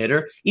run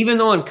hitter. Even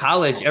though in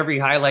college, every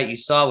highlight you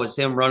saw was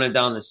him running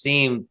down the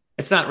seam,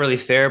 it's not really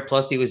fair.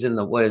 Plus, he was in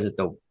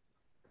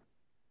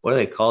what do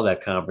they call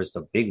that conference?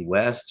 The Big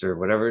West or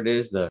whatever it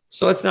is.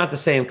 So it's not the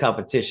same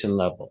competition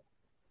level.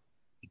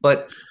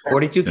 But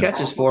 42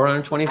 catches,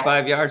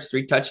 425 yards,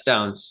 3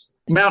 touchdowns.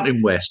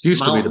 Mountain West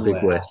used to be the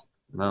Big West.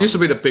 Used to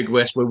be the Big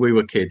West when we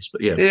were kids, but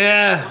yeah.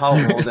 Yeah, how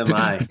old am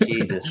I?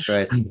 Jesus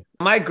Christ.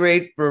 My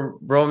grade for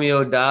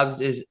Romeo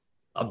Doubs is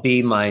a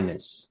B-.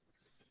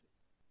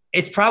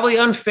 It's probably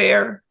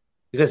unfair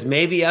because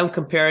maybe I'm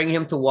comparing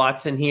him to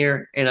Watson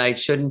here, and I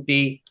shouldn't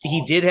be.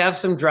 He did have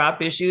some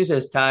drop issues,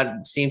 as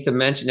Todd seemed to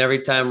mention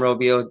every time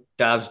Romeo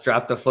Doubs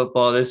dropped the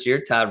football this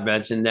year. Todd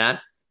mentioned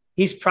that.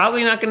 He's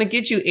probably not going to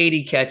get you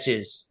 80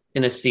 catches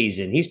in a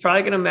season. He's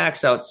probably going to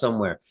max out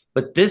somewhere.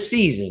 But this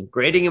season,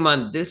 grading him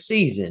on this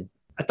season,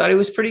 I thought he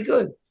was pretty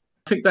good.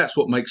 I think that's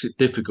what makes it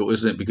difficult,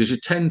 isn't it? Because you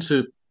tend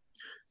to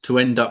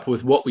end up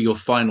with what were your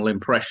final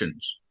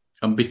impressions.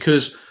 And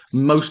because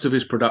most of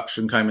his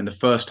production came in the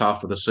first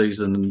half of the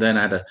season and then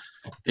had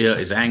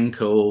his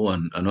ankle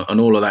and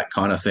all of that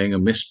kind of thing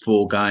and missed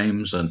 4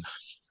 games. And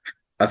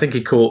I think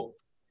he caught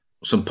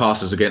some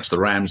passes against the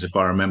Rams, if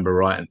I remember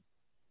right,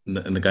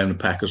 in the game the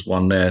Packers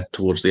won there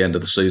towards the end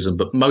of the season.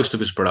 But most of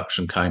his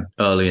production came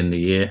early in the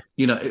year.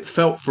 It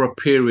felt for a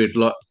period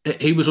like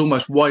he was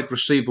almost wide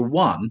receiver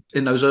one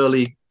in those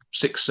early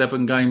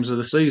 6-7 games of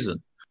the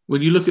season.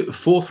 When you look at the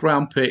 4th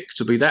round pick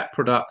to be that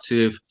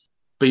productive,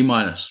 B-.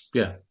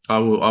 Yeah, I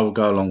will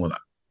go along with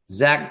that.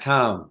 Zach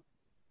Tom,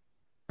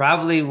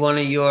 probably one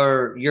of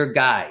your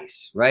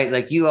guys, right?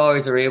 Like you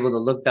always are able to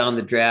look down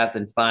the draft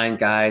and find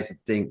guys and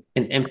think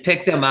and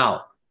pick them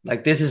out.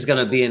 Like this is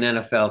going to be an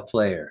NFL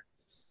player.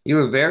 You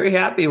were very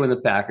happy when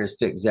the Packers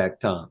picked Zach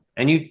Tom.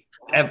 And you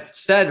have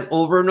said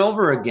over and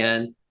over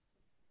again,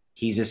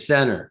 he's a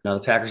center. Now,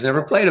 the Packers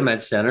never played him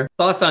at center.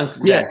 Thoughts on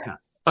Zach Tom?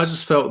 I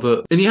just felt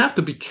that, and you have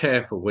to be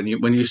careful when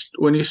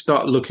you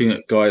start looking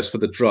at guys for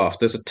the draft.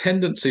 There's a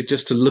tendency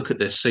just to look at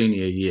their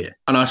senior year,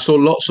 and I saw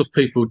lots of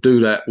people do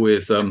that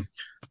with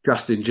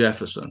Justin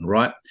Jefferson,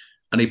 right?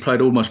 And he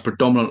played almost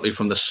predominantly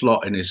from the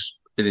slot in his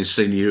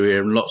senior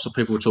year, and lots of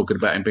people were talking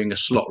about him being a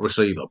slot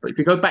receiver. But if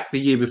you go back the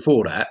year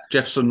before that,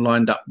 Jefferson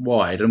lined up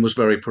wide and was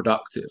very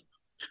productive.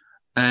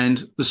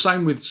 And the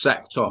same with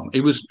Zach Tom.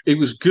 He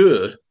was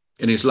good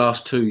in his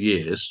last 2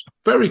 years,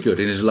 very good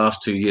in his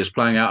last 2 years,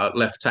 playing out at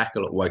left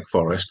tackle at Wake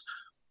Forest.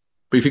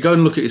 But if you go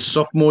and look at his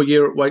sophomore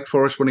year at Wake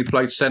Forest when he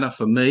played centre,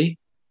 for me,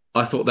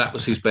 I thought that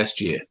was his best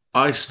year.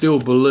 I still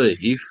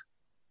believe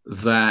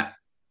that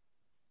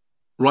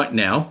right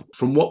now,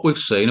 from what we've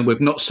seen, and we've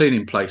not seen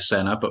him play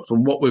centre, but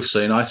from what we've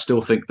seen, I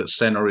still think that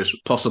centre is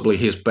possibly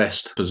his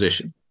best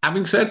position.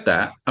 Having said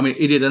that, I mean,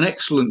 he did an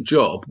excellent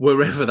job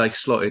wherever they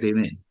slotted him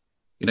in.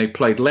 He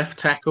played left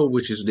tackle,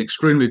 which is an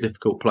extremely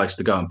difficult place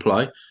to go and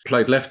play.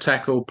 Played left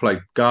tackle,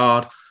 played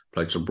guard,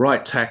 played some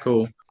right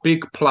tackle.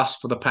 Big plus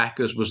for the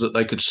Packers was that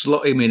they could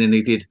slot him in, and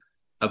he did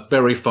a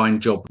very fine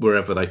job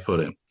wherever they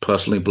put him.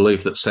 Personally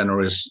believe that centre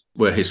is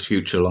where his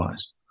future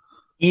lies.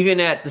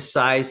 Even at the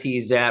size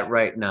he's at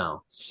right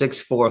now,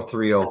 6'4",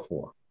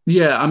 304.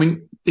 Yeah, I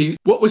mean,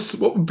 what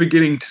we're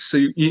beginning to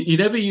see, you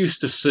never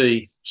used to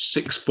see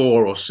 6'4"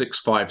 or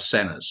 6'5"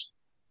 centers.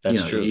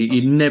 That's true.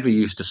 You never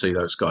used to see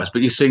those guys,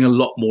 but you're seeing a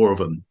lot more of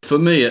them. For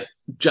me, at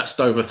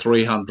just over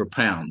 300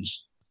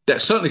 pounds,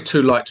 that's certainly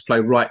too light to play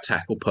right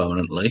tackle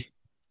permanently.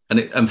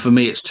 And for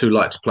me, it's too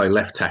light to play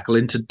left tackle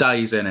in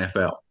today's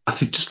NFL. I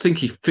just think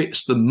he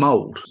fits the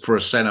mold for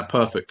a center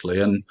perfectly.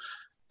 And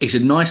he's a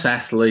nice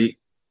athlete.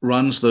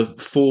 Runs the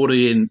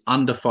 40 in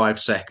under 5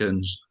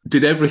 seconds,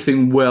 did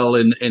everything well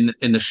in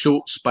the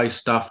short space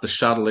stuff, the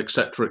shuttle, et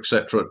cetera,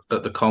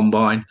 at the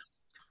combine.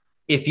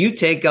 If you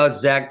take out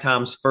Zach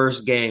Tom's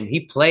first game, he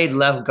played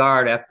left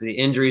guard after the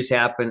injuries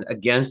happened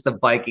against the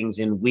Vikings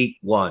in week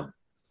 1.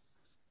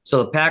 So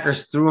the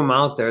Packers threw him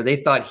out there. They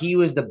thought he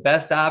was the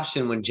best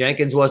option when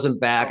Jenkins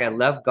wasn't back at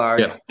left guard.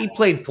 Yeah. He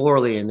played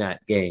poorly in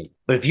that game.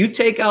 But if you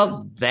take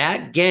out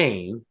that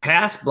game,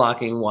 pass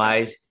blocking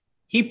wise,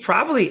 he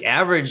probably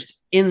averaged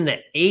in the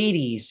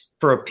 80s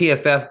for a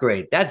PFF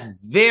grade. That's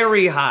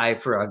very high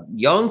for a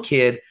young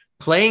kid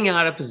playing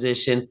out of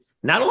position,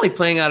 not only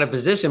playing out of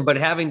position, but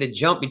having to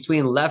jump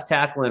between left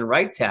tackle and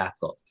right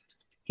tackle.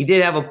 He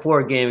did have a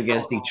poor game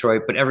against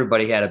Detroit, but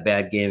everybody had a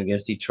bad game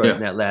against Detroit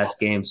in that last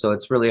game, so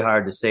it's really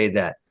hard to say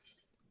that.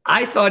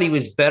 I thought he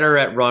was better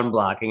at run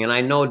blocking, and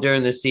I know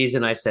during the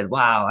season I said,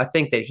 wow, I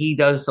think that he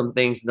does some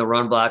things in the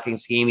run blocking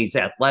scheme. He's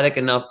athletic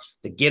enough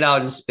to get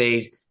out in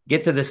space,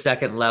 get to the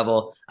second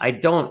level. I'm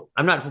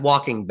not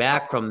walking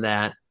back from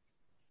that.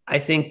 I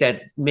think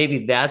that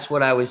maybe that's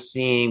what I was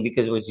seeing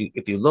because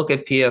if you look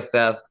at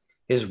PFF,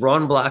 his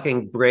run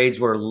blocking grades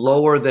were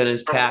lower than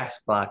his pass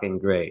blocking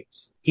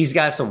grades. He's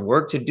got some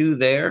work to do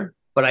there,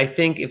 but I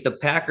think if the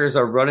Packers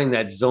are running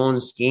that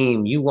zone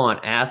scheme, you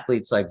want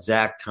athletes like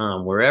Zach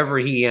Tom, wherever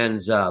he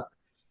ends up,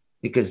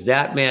 because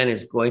that man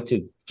is going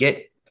to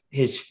get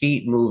his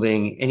feet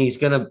moving and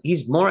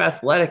he's more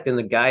athletic than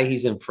the guy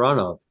he's in front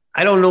of.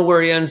 I don't know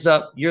where he ends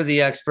up. You're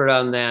the expert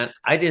on that.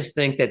 I just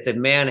think that the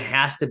man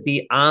has to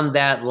be on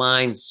that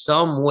line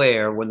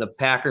somewhere when the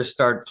Packers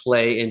start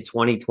play in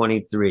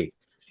 2023.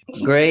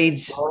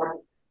 Grades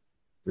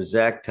for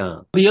Zach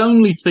Tom. The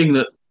only thing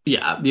that,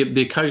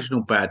 the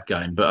occasional bad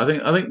game, but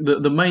I think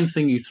the main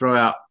thing you throw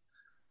out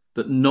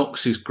that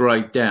knocks his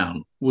grade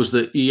down was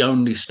that he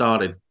only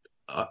started,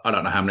 I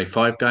don't know how many,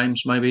 5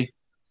 games maybe?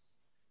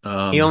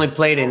 He only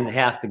played in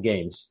half the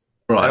games.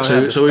 Right. I don't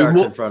have the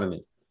starts in front of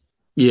me.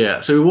 Yeah,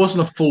 so he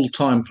wasn't a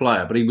full-time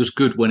player, but he was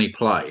good when he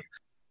played.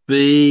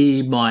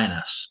 B-.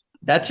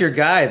 That's your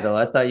guy, though.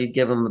 I thought you'd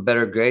give him a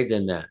better grade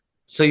than that.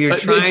 So you're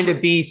trying to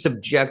be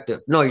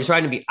subjective. No, you're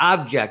trying to be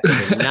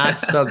objective and not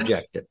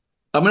subjective.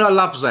 I mean, I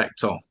love Zach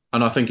Tom,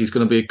 and I think he's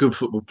going to be a good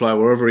football player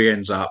wherever he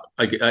ends up.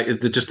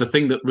 Just the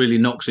thing that really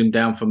knocks him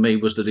down for me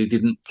was that he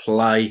didn't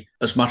play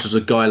as much as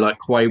a guy like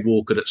Quay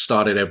Walker that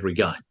started every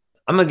game.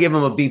 I'm going to give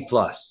him a B+.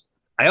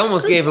 I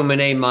almost gave him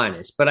an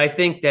A-, but I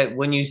think that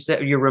when you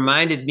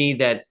reminded me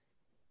that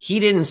he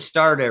didn't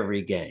start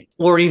every game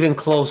or even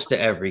close to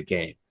every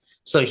game.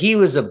 So he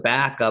was a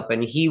backup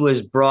and he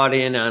was brought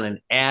in on an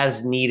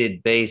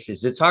as-needed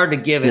basis. It's hard to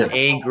give an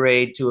A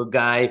grade to a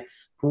guy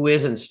who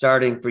isn't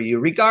starting for you,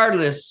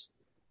 regardless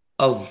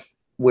of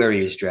where he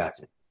is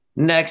drafted.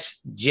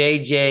 Next,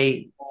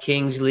 J.J.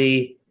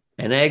 Kingsley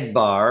and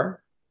Egbar,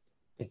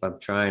 if I'm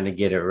trying to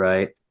get it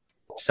right.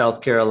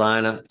 South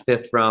Carolina,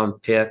 5th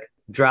round pick.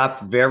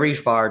 Dropped very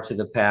far to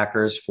the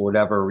Packers for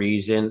whatever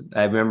reason.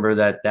 I remember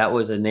that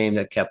was a name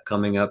that kept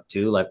coming up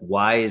too. Like,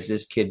 why is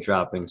this kid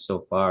dropping so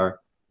far?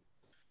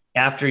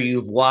 After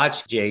you've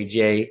watched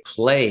JJ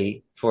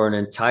play for an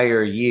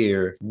entire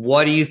year,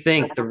 what do you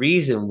think the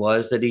reason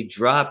was that he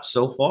dropped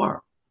so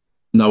far?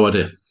 No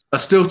idea.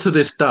 Still to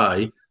this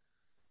day,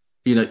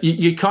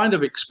 you kind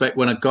of expect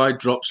when a guy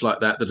drops like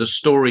that a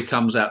story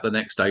comes out the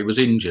next day, he was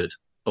injured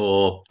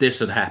or this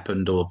had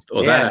happened or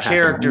that had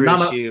character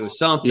happened. issue,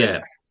 something.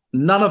 Yeah.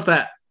 None of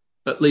that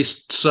at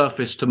least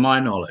surfaced to my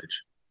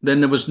knowledge. Then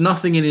there was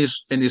nothing in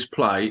his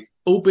play,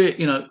 albeit,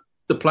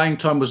 the playing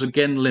time was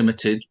again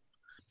limited,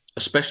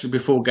 especially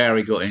before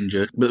Gary got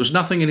injured. But there was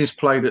nothing in his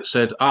play that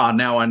said,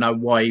 now I know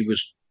why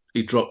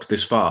he dropped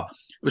this far.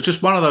 It was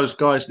just one of those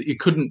guys that you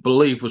couldn't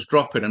believe was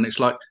dropping. And it's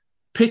like,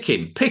 pick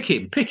him,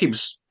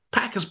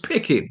 Packers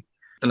pick him.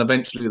 And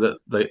eventually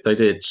they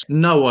did.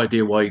 No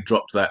idea why he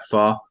dropped that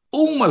far.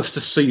 Almost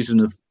a season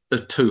of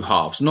two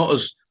halves, not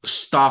as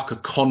stark a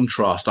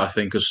contrast, I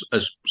think, as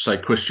say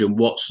Christian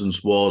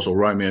Watson's was or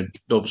Romeo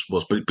Doubs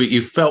was, but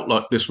you felt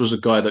like this was a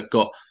guy that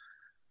got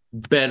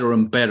better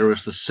and better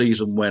as the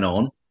season went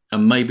on,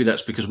 and maybe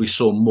that's because we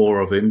saw more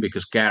of him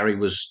because Gary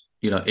was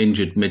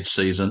injured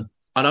mid-season.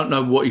 I don't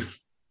know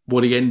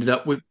what he ended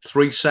up with,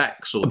 3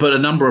 sacks but a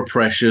number of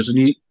pressures,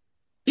 and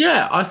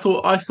I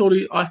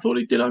thought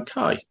he did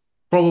okay,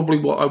 probably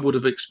what I would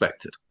have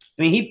expected.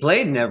 I mean, he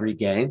played in every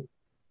game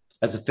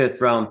as a 5th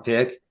round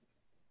pick.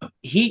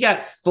 He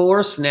got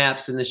 4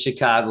 snaps in the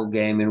Chicago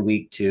game in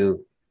week 2.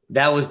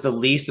 That was the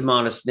least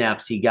amount of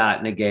snaps he got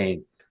in a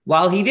game.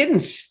 While he didn't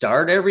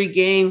start every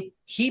game,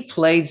 he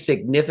played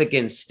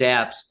significant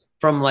snaps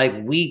from like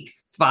week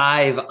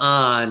 5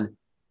 on.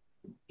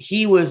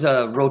 He was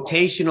a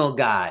rotational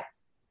guy.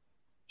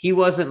 He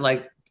wasn't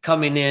like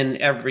coming in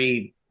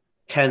every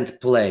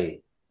 10th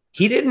play.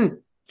 He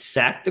didn't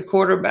sack the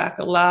quarterback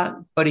a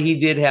lot, but he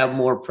did have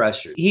more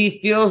pressure.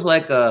 He feels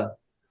like a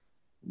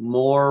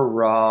more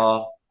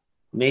raw,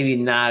 maybe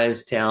not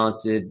as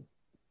talented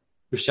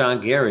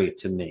Rashawn Gary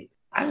to me.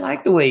 I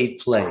like the way he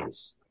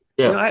plays.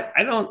 Yeah.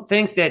 I don't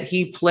think that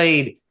he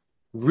played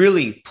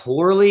really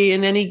poorly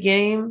in any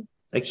game.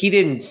 Like, he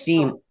didn't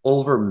seem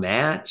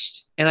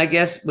overmatched. And I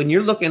guess when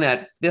you're looking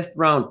at 5th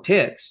round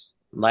picks,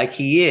 like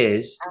he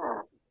is,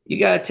 you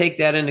got to take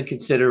that into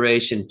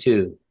consideration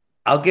too.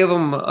 I'll give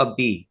him a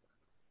B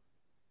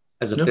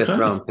as a 5th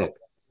round pick.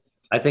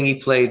 I think he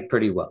played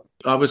pretty well.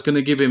 I was going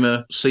to give him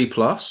a C+.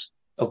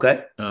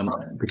 Okay.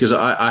 Because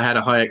I had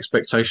a high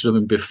expectation of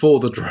him before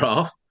the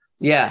draft.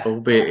 Yeah.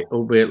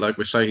 Albeit like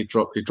we say, he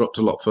dropped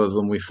a lot further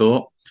than we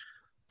thought.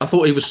 I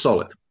thought he was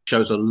solid.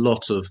 Shows a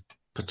lot of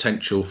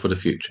potential for the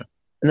future.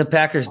 And the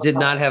Packers did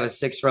not have a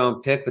 6th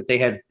round pick, but they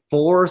had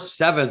 4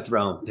 7th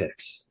round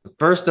picks. The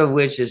first of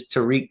which is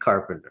Tariq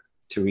Carpenter.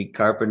 Tariq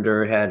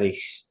Carpenter had a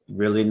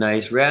really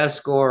nice RAS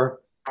score,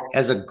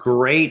 has a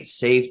great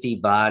safety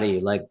body.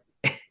 Like,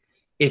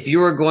 if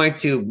you were going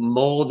to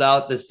mold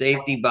out the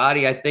safety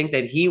body, I think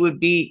that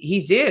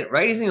he's it,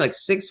 right? He's like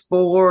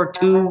 6'4",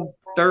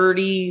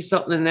 230,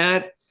 something in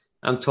that.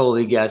 I'm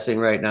totally guessing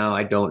right now.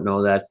 I don't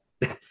know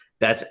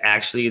that's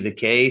actually the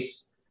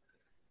case.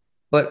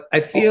 But I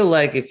feel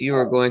like if you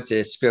were going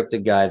to script a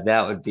guy,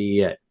 that would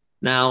be it.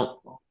 Now,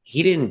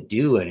 he didn't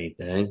do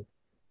anything.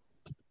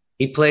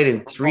 He played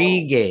in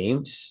 3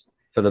 games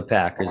for the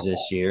Packers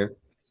this year.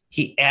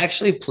 He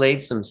actually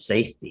played some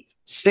safety.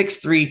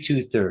 6'3",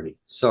 230.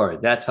 Sorry,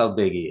 that's how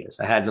big he is.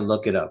 I had to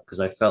look it up because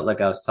I felt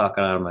like I was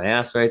talking out of my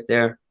ass right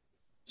there.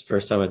 It's the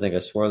first time I think I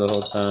swore the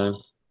whole time.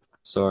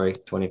 Sorry,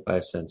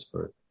 25 cents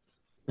for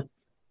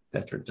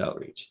Veterans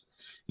Outreach.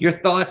 Your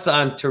thoughts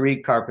on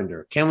Tariq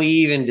Carpenter? Can we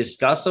even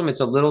discuss him? It's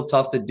a little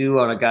tough to do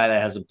on a guy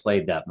that hasn't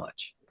played that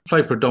much.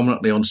 Played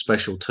predominantly on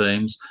special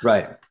teams.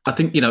 Right. I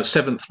think,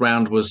 7th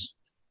round was,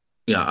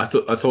 I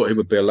thought he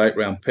would be a late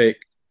round pick.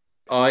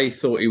 I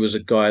thought he was a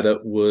guy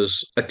that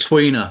was a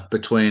tweener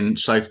between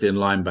safety and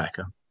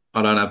linebacker.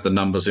 I don't have the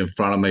numbers in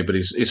front of me, but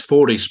his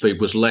 40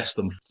 speed was less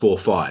than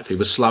 4.5. He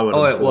was slower than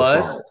 4.5. Oh, it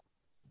was?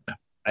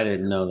 I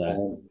didn't know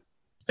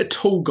that. A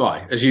tall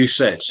guy, as you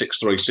said,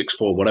 6'3",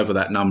 6'4", whatever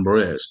that number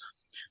is.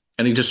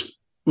 And he just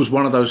was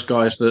one of those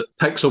guys that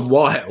takes a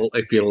while,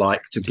 if you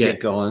like, to get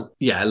going.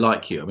 Yeah,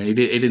 like you. I mean, he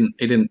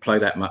didn't play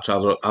that much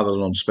other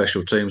than on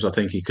special teams. I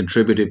think he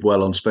contributed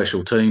well on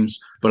special teams,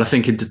 but I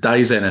think in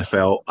today's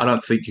NFL, I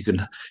don't think you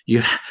can.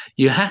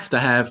 You have to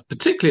have,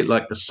 particularly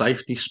like the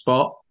safety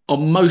spot.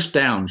 On most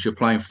downs, you're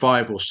playing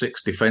 5 or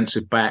 6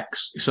 defensive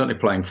backs. You're certainly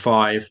playing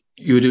 5.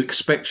 You would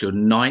expect your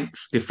 9th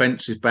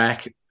defensive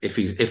back, if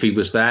he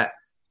was that,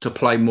 to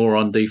play more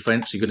on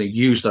defense. You're going to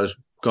use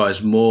those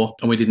guys more,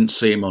 and we didn't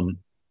see him on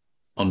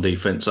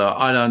defense.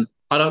 I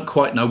don't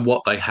quite know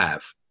what they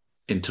have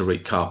in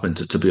Tariq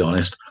Carpenter, to be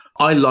honest.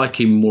 I like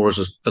him more as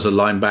a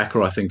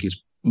linebacker. I think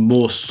he's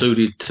more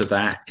suited to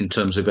that in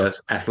terms of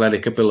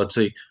athletic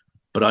ability,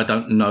 but I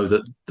don't know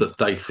that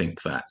they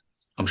think that.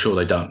 I'm sure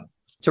they don't.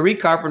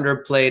 Tariq Carpenter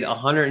played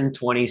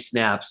 120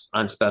 snaps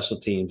on special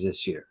teams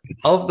this year.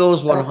 Of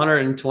those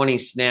 120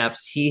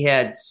 snaps, he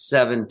had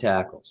 7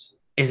 tackles.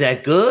 Is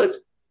that good?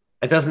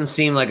 It doesn't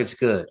seem like it's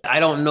good. I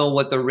don't know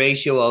what the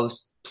ratio of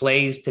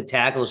plays to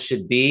tackles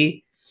should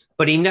be,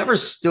 but he never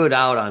stood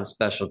out on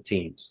special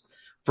teams.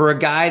 For a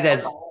guy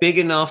that's big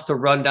enough to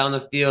run down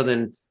the field,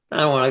 and I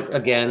don't want to,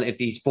 again, if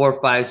he's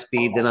 4.5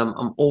 speed, then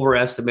I'm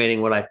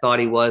overestimating what I thought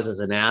he was as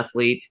an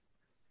athlete.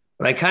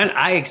 But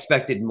I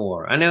expected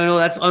more. I know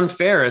that's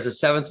unfair as a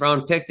 7th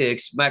round pick to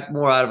expect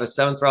more out of a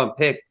 7th round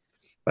pick.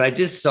 But I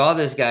just saw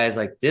this guy as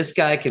like, this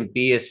guy can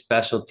be a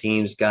special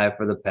teams guy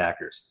for the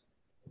Packers.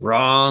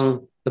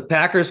 Wrong. The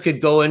Packers could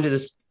go into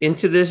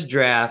this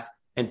draft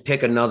and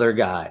pick another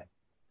guy.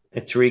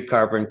 And Tariq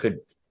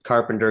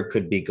Carpenter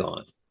could be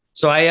gone.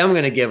 So I am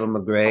going to give him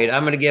a grade.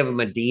 I'm going to give him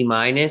a D-.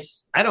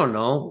 I don't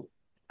know.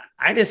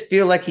 I just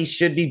feel like he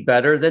should be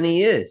better than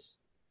he is.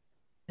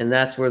 And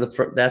that's where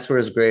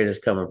his grade is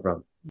coming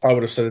from. I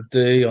would have said a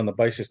D on the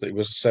basis that he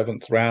was a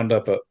 7th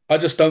rounder, but I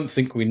just don't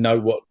think we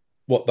know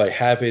what they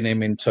have in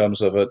him in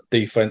terms of a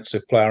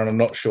defensive player, and I'm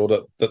not sure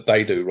that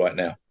they do right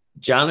now.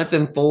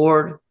 Jonathan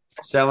Ford,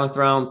 7th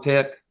round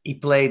pick. He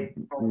played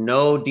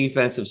no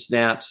defensive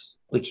snaps.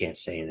 We can't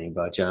say anything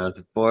about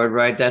Jonathan Ford,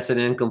 right? That's an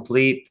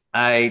incomplete.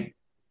 I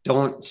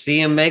don't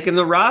see him making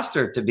the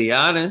roster, to be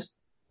honest.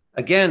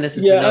 Again, this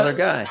is another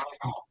guy.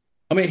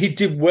 I mean, he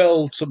did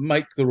well to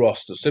make the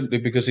roster simply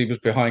because he was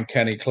behind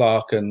Kenny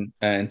Clark and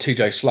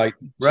TJ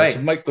Slayton. Right. So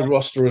to make the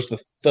roster as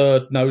the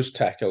 3rd nose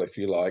tackle, if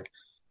you like,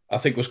 I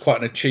think was quite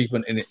an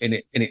achievement in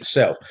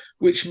itself,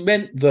 which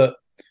meant that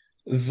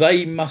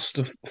they must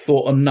have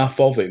thought enough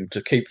of him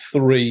to keep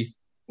 3,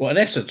 well, in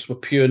essence, were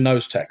pure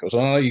nose tackles. I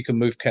know you can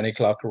move Kenny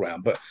Clark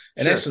around, but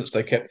in essence,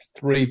 they kept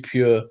 3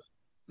 pure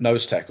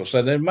nose tackles.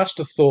 So they must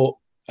have thought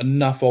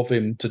enough of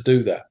him to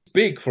do that.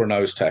 Big for a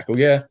nose tackle,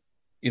 yeah.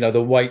 You know,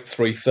 the weight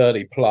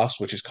 330 plus,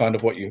 which is kind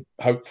of what you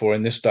hope for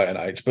in this day and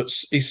age. But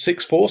he's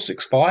 6'4",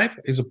 6'5".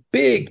 He's a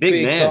big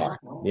man. guy.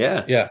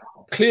 Yeah. Yeah.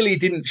 Clearly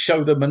didn't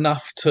show them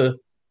enough to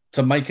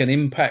make an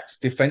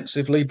impact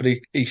defensively, but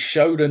he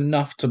showed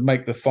enough to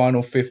make the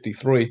final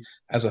 53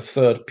 as a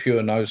 3rd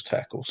pure nose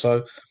tackle.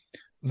 So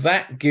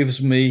that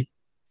gives me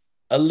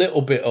a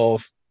little bit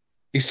of,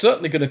 he's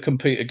certainly going to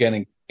compete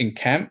again in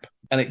camp.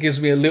 And it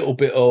gives me a little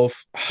bit of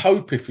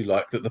hope, if you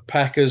like, that the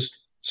Packers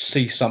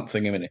see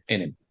something in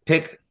him.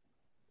 Pick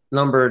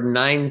number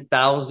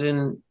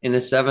 9,000 in the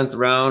 7th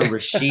round,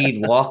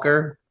 Rasheed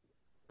Walker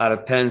out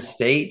of Penn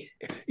State.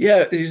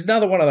 Yeah, he's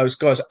another one of those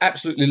guys. I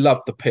absolutely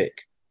loved the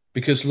pick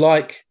because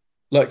like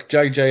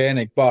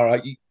JJ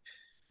Enagbara,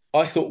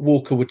 I thought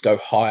Walker would go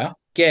higher.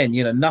 Again,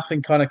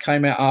 nothing kind of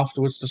came out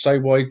afterwards to say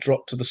why he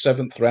dropped to the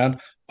 7th round.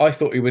 I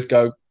thought he would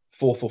go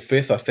 4th or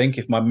 5th, I think,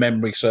 if my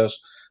memory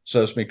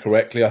serves me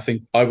correctly. I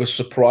think I was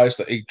surprised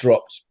that he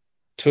dropped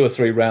 2 or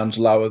 3 rounds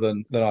lower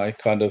than I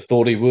kind of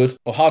thought he would.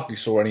 I hardly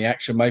saw any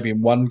action, maybe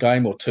in 1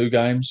 game or 2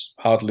 games.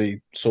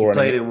 Hardly saw any.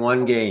 Played in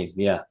 1 game,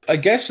 yeah. I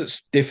guess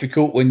it's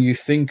difficult when you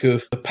think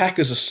of the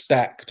Packers are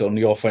stacked on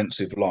the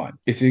offensive line.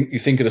 You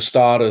think of the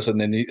starters,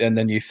 and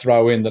then you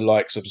throw in the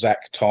likes of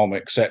Zach Tom,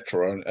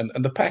 etc.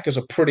 And the Packers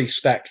are pretty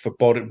stacked for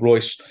body.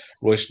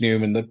 Royce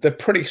Newman, they're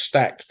pretty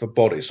stacked for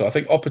body. So I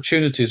think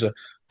opportunities are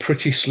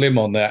pretty slim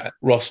on that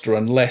roster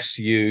unless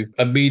you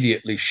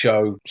immediately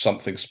show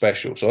something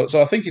special.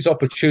 So I think his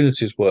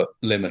opportunities were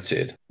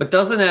limited. But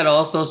doesn't that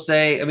also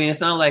say, I mean, it's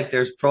not like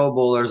there's Pro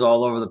Bowlers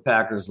all over the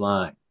Packers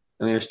line.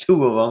 I mean, there's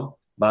 2 of them,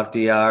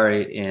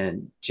 Bakhtiari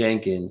and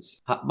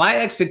Jenkins. My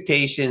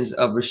expectations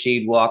of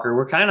Rasheed Walker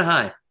were kind of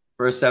high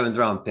for a 7th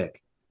round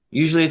pick.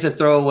 Usually it's a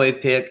throwaway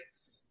pick,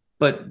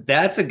 but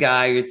that's a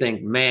guy you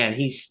think, man,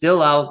 he's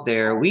still out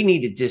there. We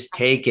need to just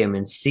take him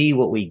and see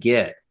what we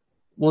get.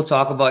 We'll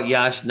talk about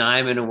Yosh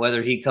Nijman and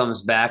whether he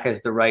comes back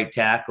as the right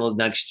tackle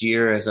next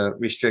year as a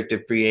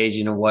restricted free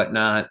agent and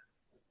whatnot.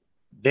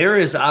 There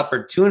is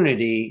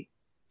opportunity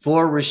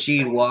for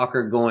Rasheed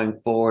Walker going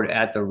forward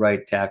at the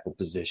right tackle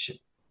position.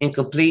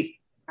 Incomplete.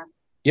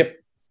 Yep.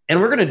 And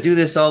we're going to do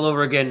this all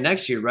over again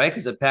next year, right?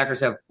 Because the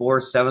Packers have 4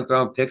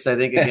 7th-round picks, I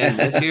think, again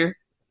this year.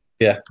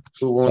 Yeah.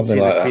 Who won't see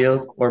the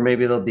field, or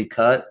maybe they'll be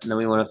cut, and then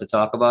we won't have to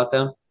talk about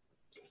them.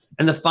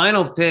 And the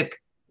final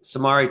pick,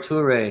 Samori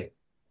Toure,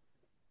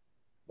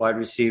 wide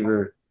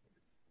receiver,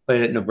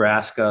 played at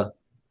Nebraska.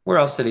 Where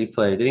else did he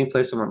play? Did he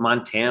play somewhere?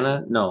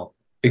 Montana? No.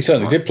 He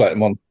certainly did play at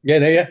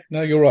Yeah.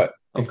 No, you're right.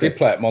 He did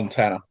play at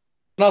Montana.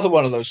 Another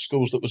one of those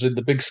schools that was in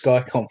the Big Sky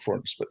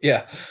Conference. But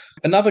yeah,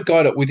 another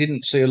guy that we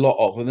didn't see a lot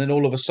of. And then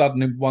all of a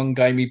sudden in 1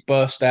 game, he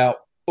burst out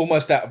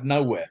almost out of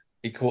nowhere.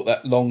 He caught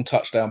that long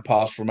touchdown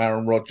pass from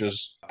Aaron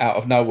Rodgers out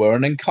of nowhere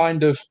and then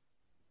kind of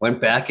went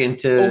back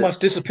into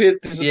almost disappeared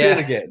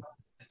again.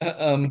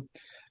 And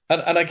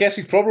I guess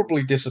he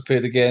probably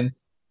disappeared again,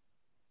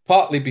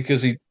 partly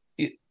because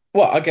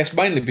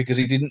mainly because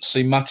he didn't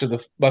see much of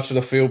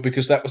the field,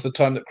 because that was the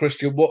time that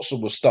Christian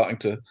Watson was starting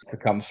to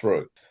come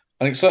through.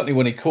 I think certainly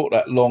when he caught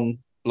that long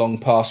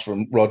pass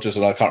from Rodgers,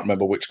 and I can't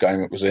remember which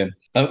game it was in,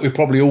 we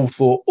probably all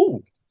thought,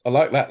 oh, I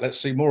like that. Let's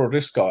see more of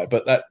this guy.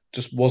 But that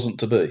just wasn't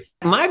to be.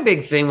 My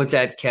big thing with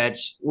that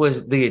catch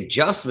was the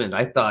adjustment.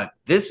 I thought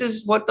this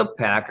is what the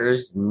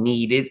Packers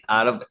needed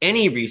out of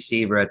any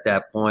receiver at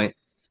that point,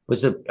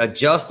 was to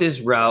adjust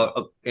his route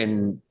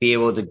and be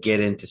able to get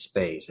into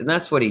space. And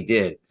that's what he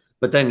did.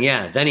 But then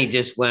he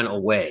just went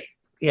away.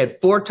 He had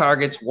 4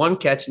 targets, 1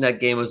 catch in that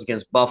game was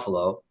against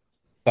Buffalo.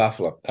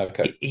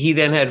 Okay. He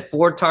then had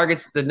 4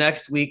 targets the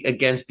next week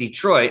against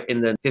Detroit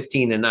in the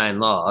 15-9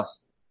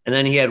 loss. And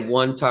then he had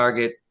 1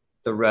 target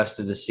the rest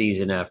of the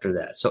season after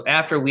that. So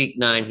after week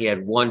 9, he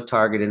had 1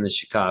 target in the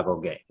Chicago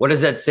game. What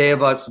does that say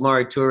about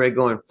Samori Toure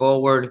going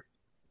forward?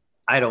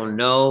 I don't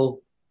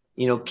know.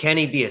 Can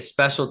he be a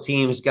special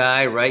teams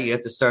guy, right? You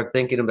have to start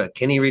thinking about,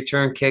 can he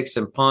return kicks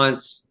and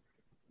punts?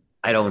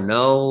 I don't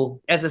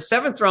know. As a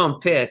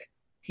 7th-round pick,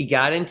 he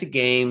got into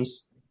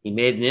games. He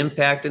made an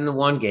impact in the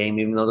one game,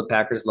 even though the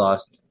Packers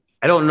lost.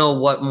 I don't know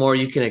what more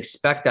you can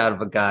expect out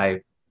of a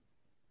guy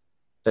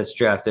that's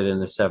drafted in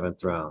the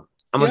 7th round.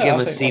 I'm going to give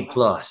him a C+.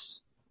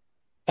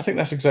 I think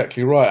that's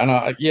exactly right. And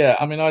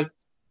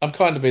I'm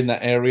kind of in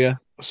that area,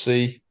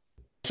 C.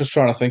 Just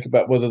trying to think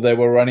about whether there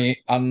were any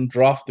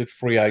undrafted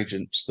free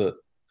agents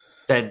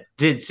that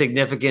did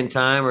significant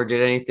time or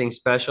did anything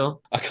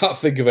special. I can't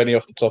think of any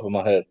off the top of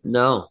my head.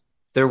 No.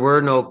 There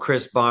were no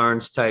Chris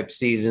Barnes type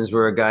seasons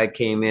where a guy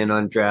came in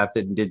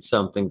undrafted and did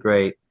something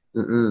great.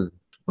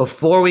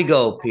 Before we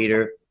go,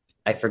 Peter,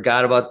 I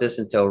forgot about this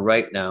until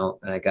right now,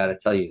 and I got to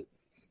tell you.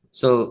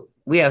 So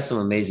we have some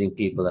amazing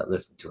people that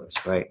listen to us,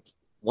 right?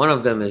 One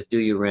of them is Do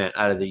You Rant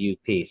out of the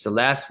UP. So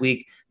last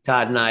week,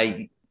 Todd and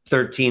I,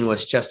 13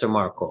 was Chester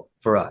Markle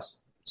for us.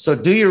 So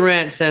Do You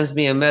Rant sends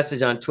me a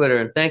message on Twitter,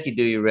 and thank you,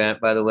 Do You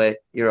Rant, by the way.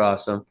 You're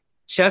awesome.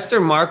 Chester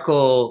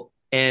Markle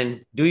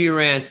and Do You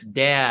Rant's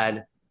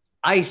dad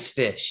ice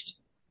fished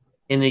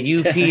in the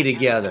UP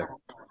together.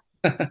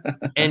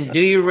 And Do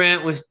You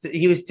Rant was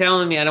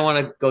telling me, I don't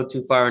want to go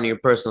too far into your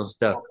personal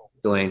stuff,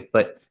 Dwayne,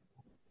 but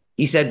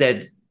he said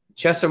that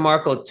Chester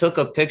Markle took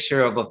a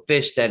picture of a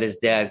fish that his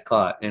dad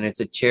caught, and it's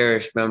a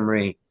cherished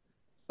memory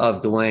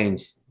of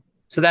Dwayne's.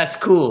 So that's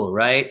cool,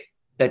 right?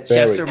 That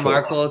Very Chester cool.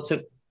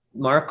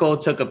 Markle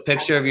took a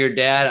picture of your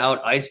dad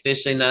out ice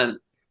fishing on,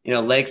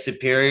 Lake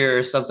Superior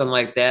or something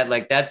like that.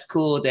 Like, that's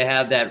cool to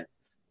have that.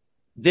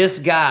 This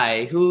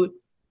guy who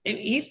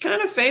he's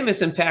kind of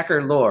famous in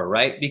Packer lore,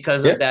 right?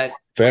 Because of that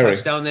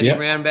touchdown that he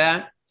ran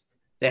back,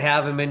 to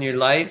have him in your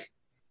life.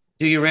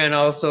 Do You Rant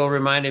also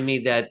reminded me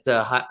that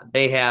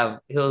they have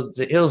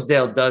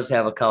Hillsdale does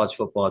have a college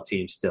football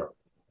team still.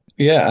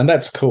 Yeah, and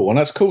that's cool. And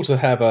that's cool to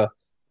have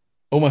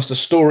almost a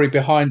story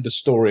behind the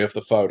story of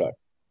the photo.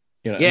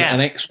 An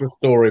extra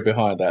story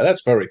behind that.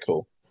 That's very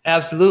cool.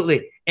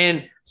 Absolutely.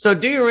 And so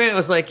Do You Rant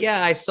was like,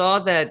 yeah, I saw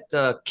that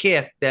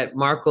kick that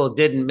Markle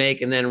didn't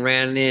make and then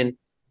ran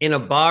in a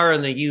bar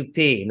in the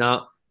UP.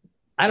 Now,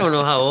 I don't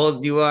know how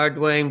old you are,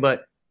 Dwayne,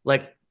 but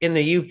like in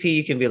the UP,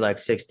 you can be like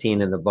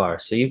 16 in the bar.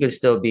 So you could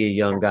still be a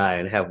young guy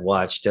and have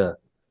watched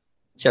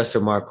Chester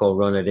Markle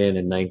run it in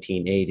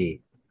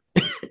 1980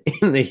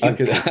 in the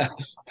UP.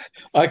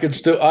 I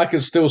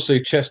could still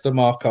see Chester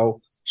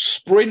Markle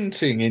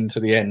sprinting into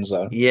the end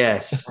zone.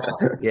 Yes.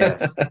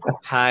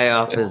 High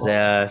off his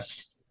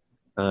ass.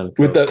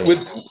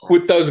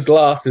 With those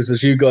glasses,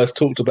 as you guys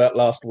talked about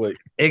last week.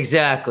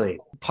 Exactly.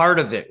 Part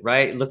of it,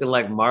 right? Looking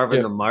like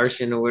Marvin the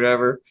Martian or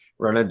whatever,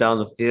 running down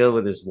the field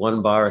with his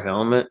 1-bar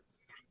helmet.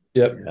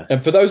 Yep. Yeah.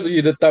 And for those of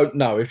you that don't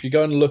know, if you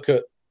go and look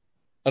at,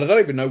 and I don't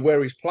even know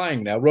where he's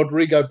playing now,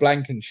 Rodrigo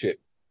Blankenship.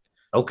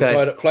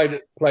 Okay.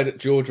 Played at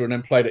Georgia and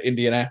then played at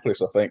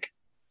Indianapolis, I think.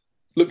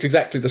 Looked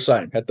exactly the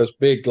same. Had those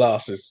big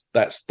glasses.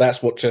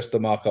 That's what Chester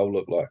Markle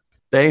looked like.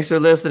 Thanks for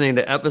listening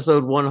to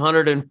episode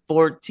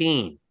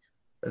 114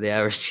 of the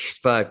Average Cheese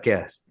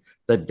Podcast.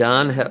 The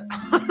Don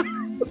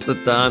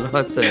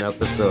Hudson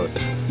episode.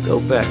 Go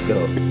Pack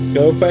Go.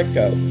 Go Pack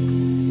Go.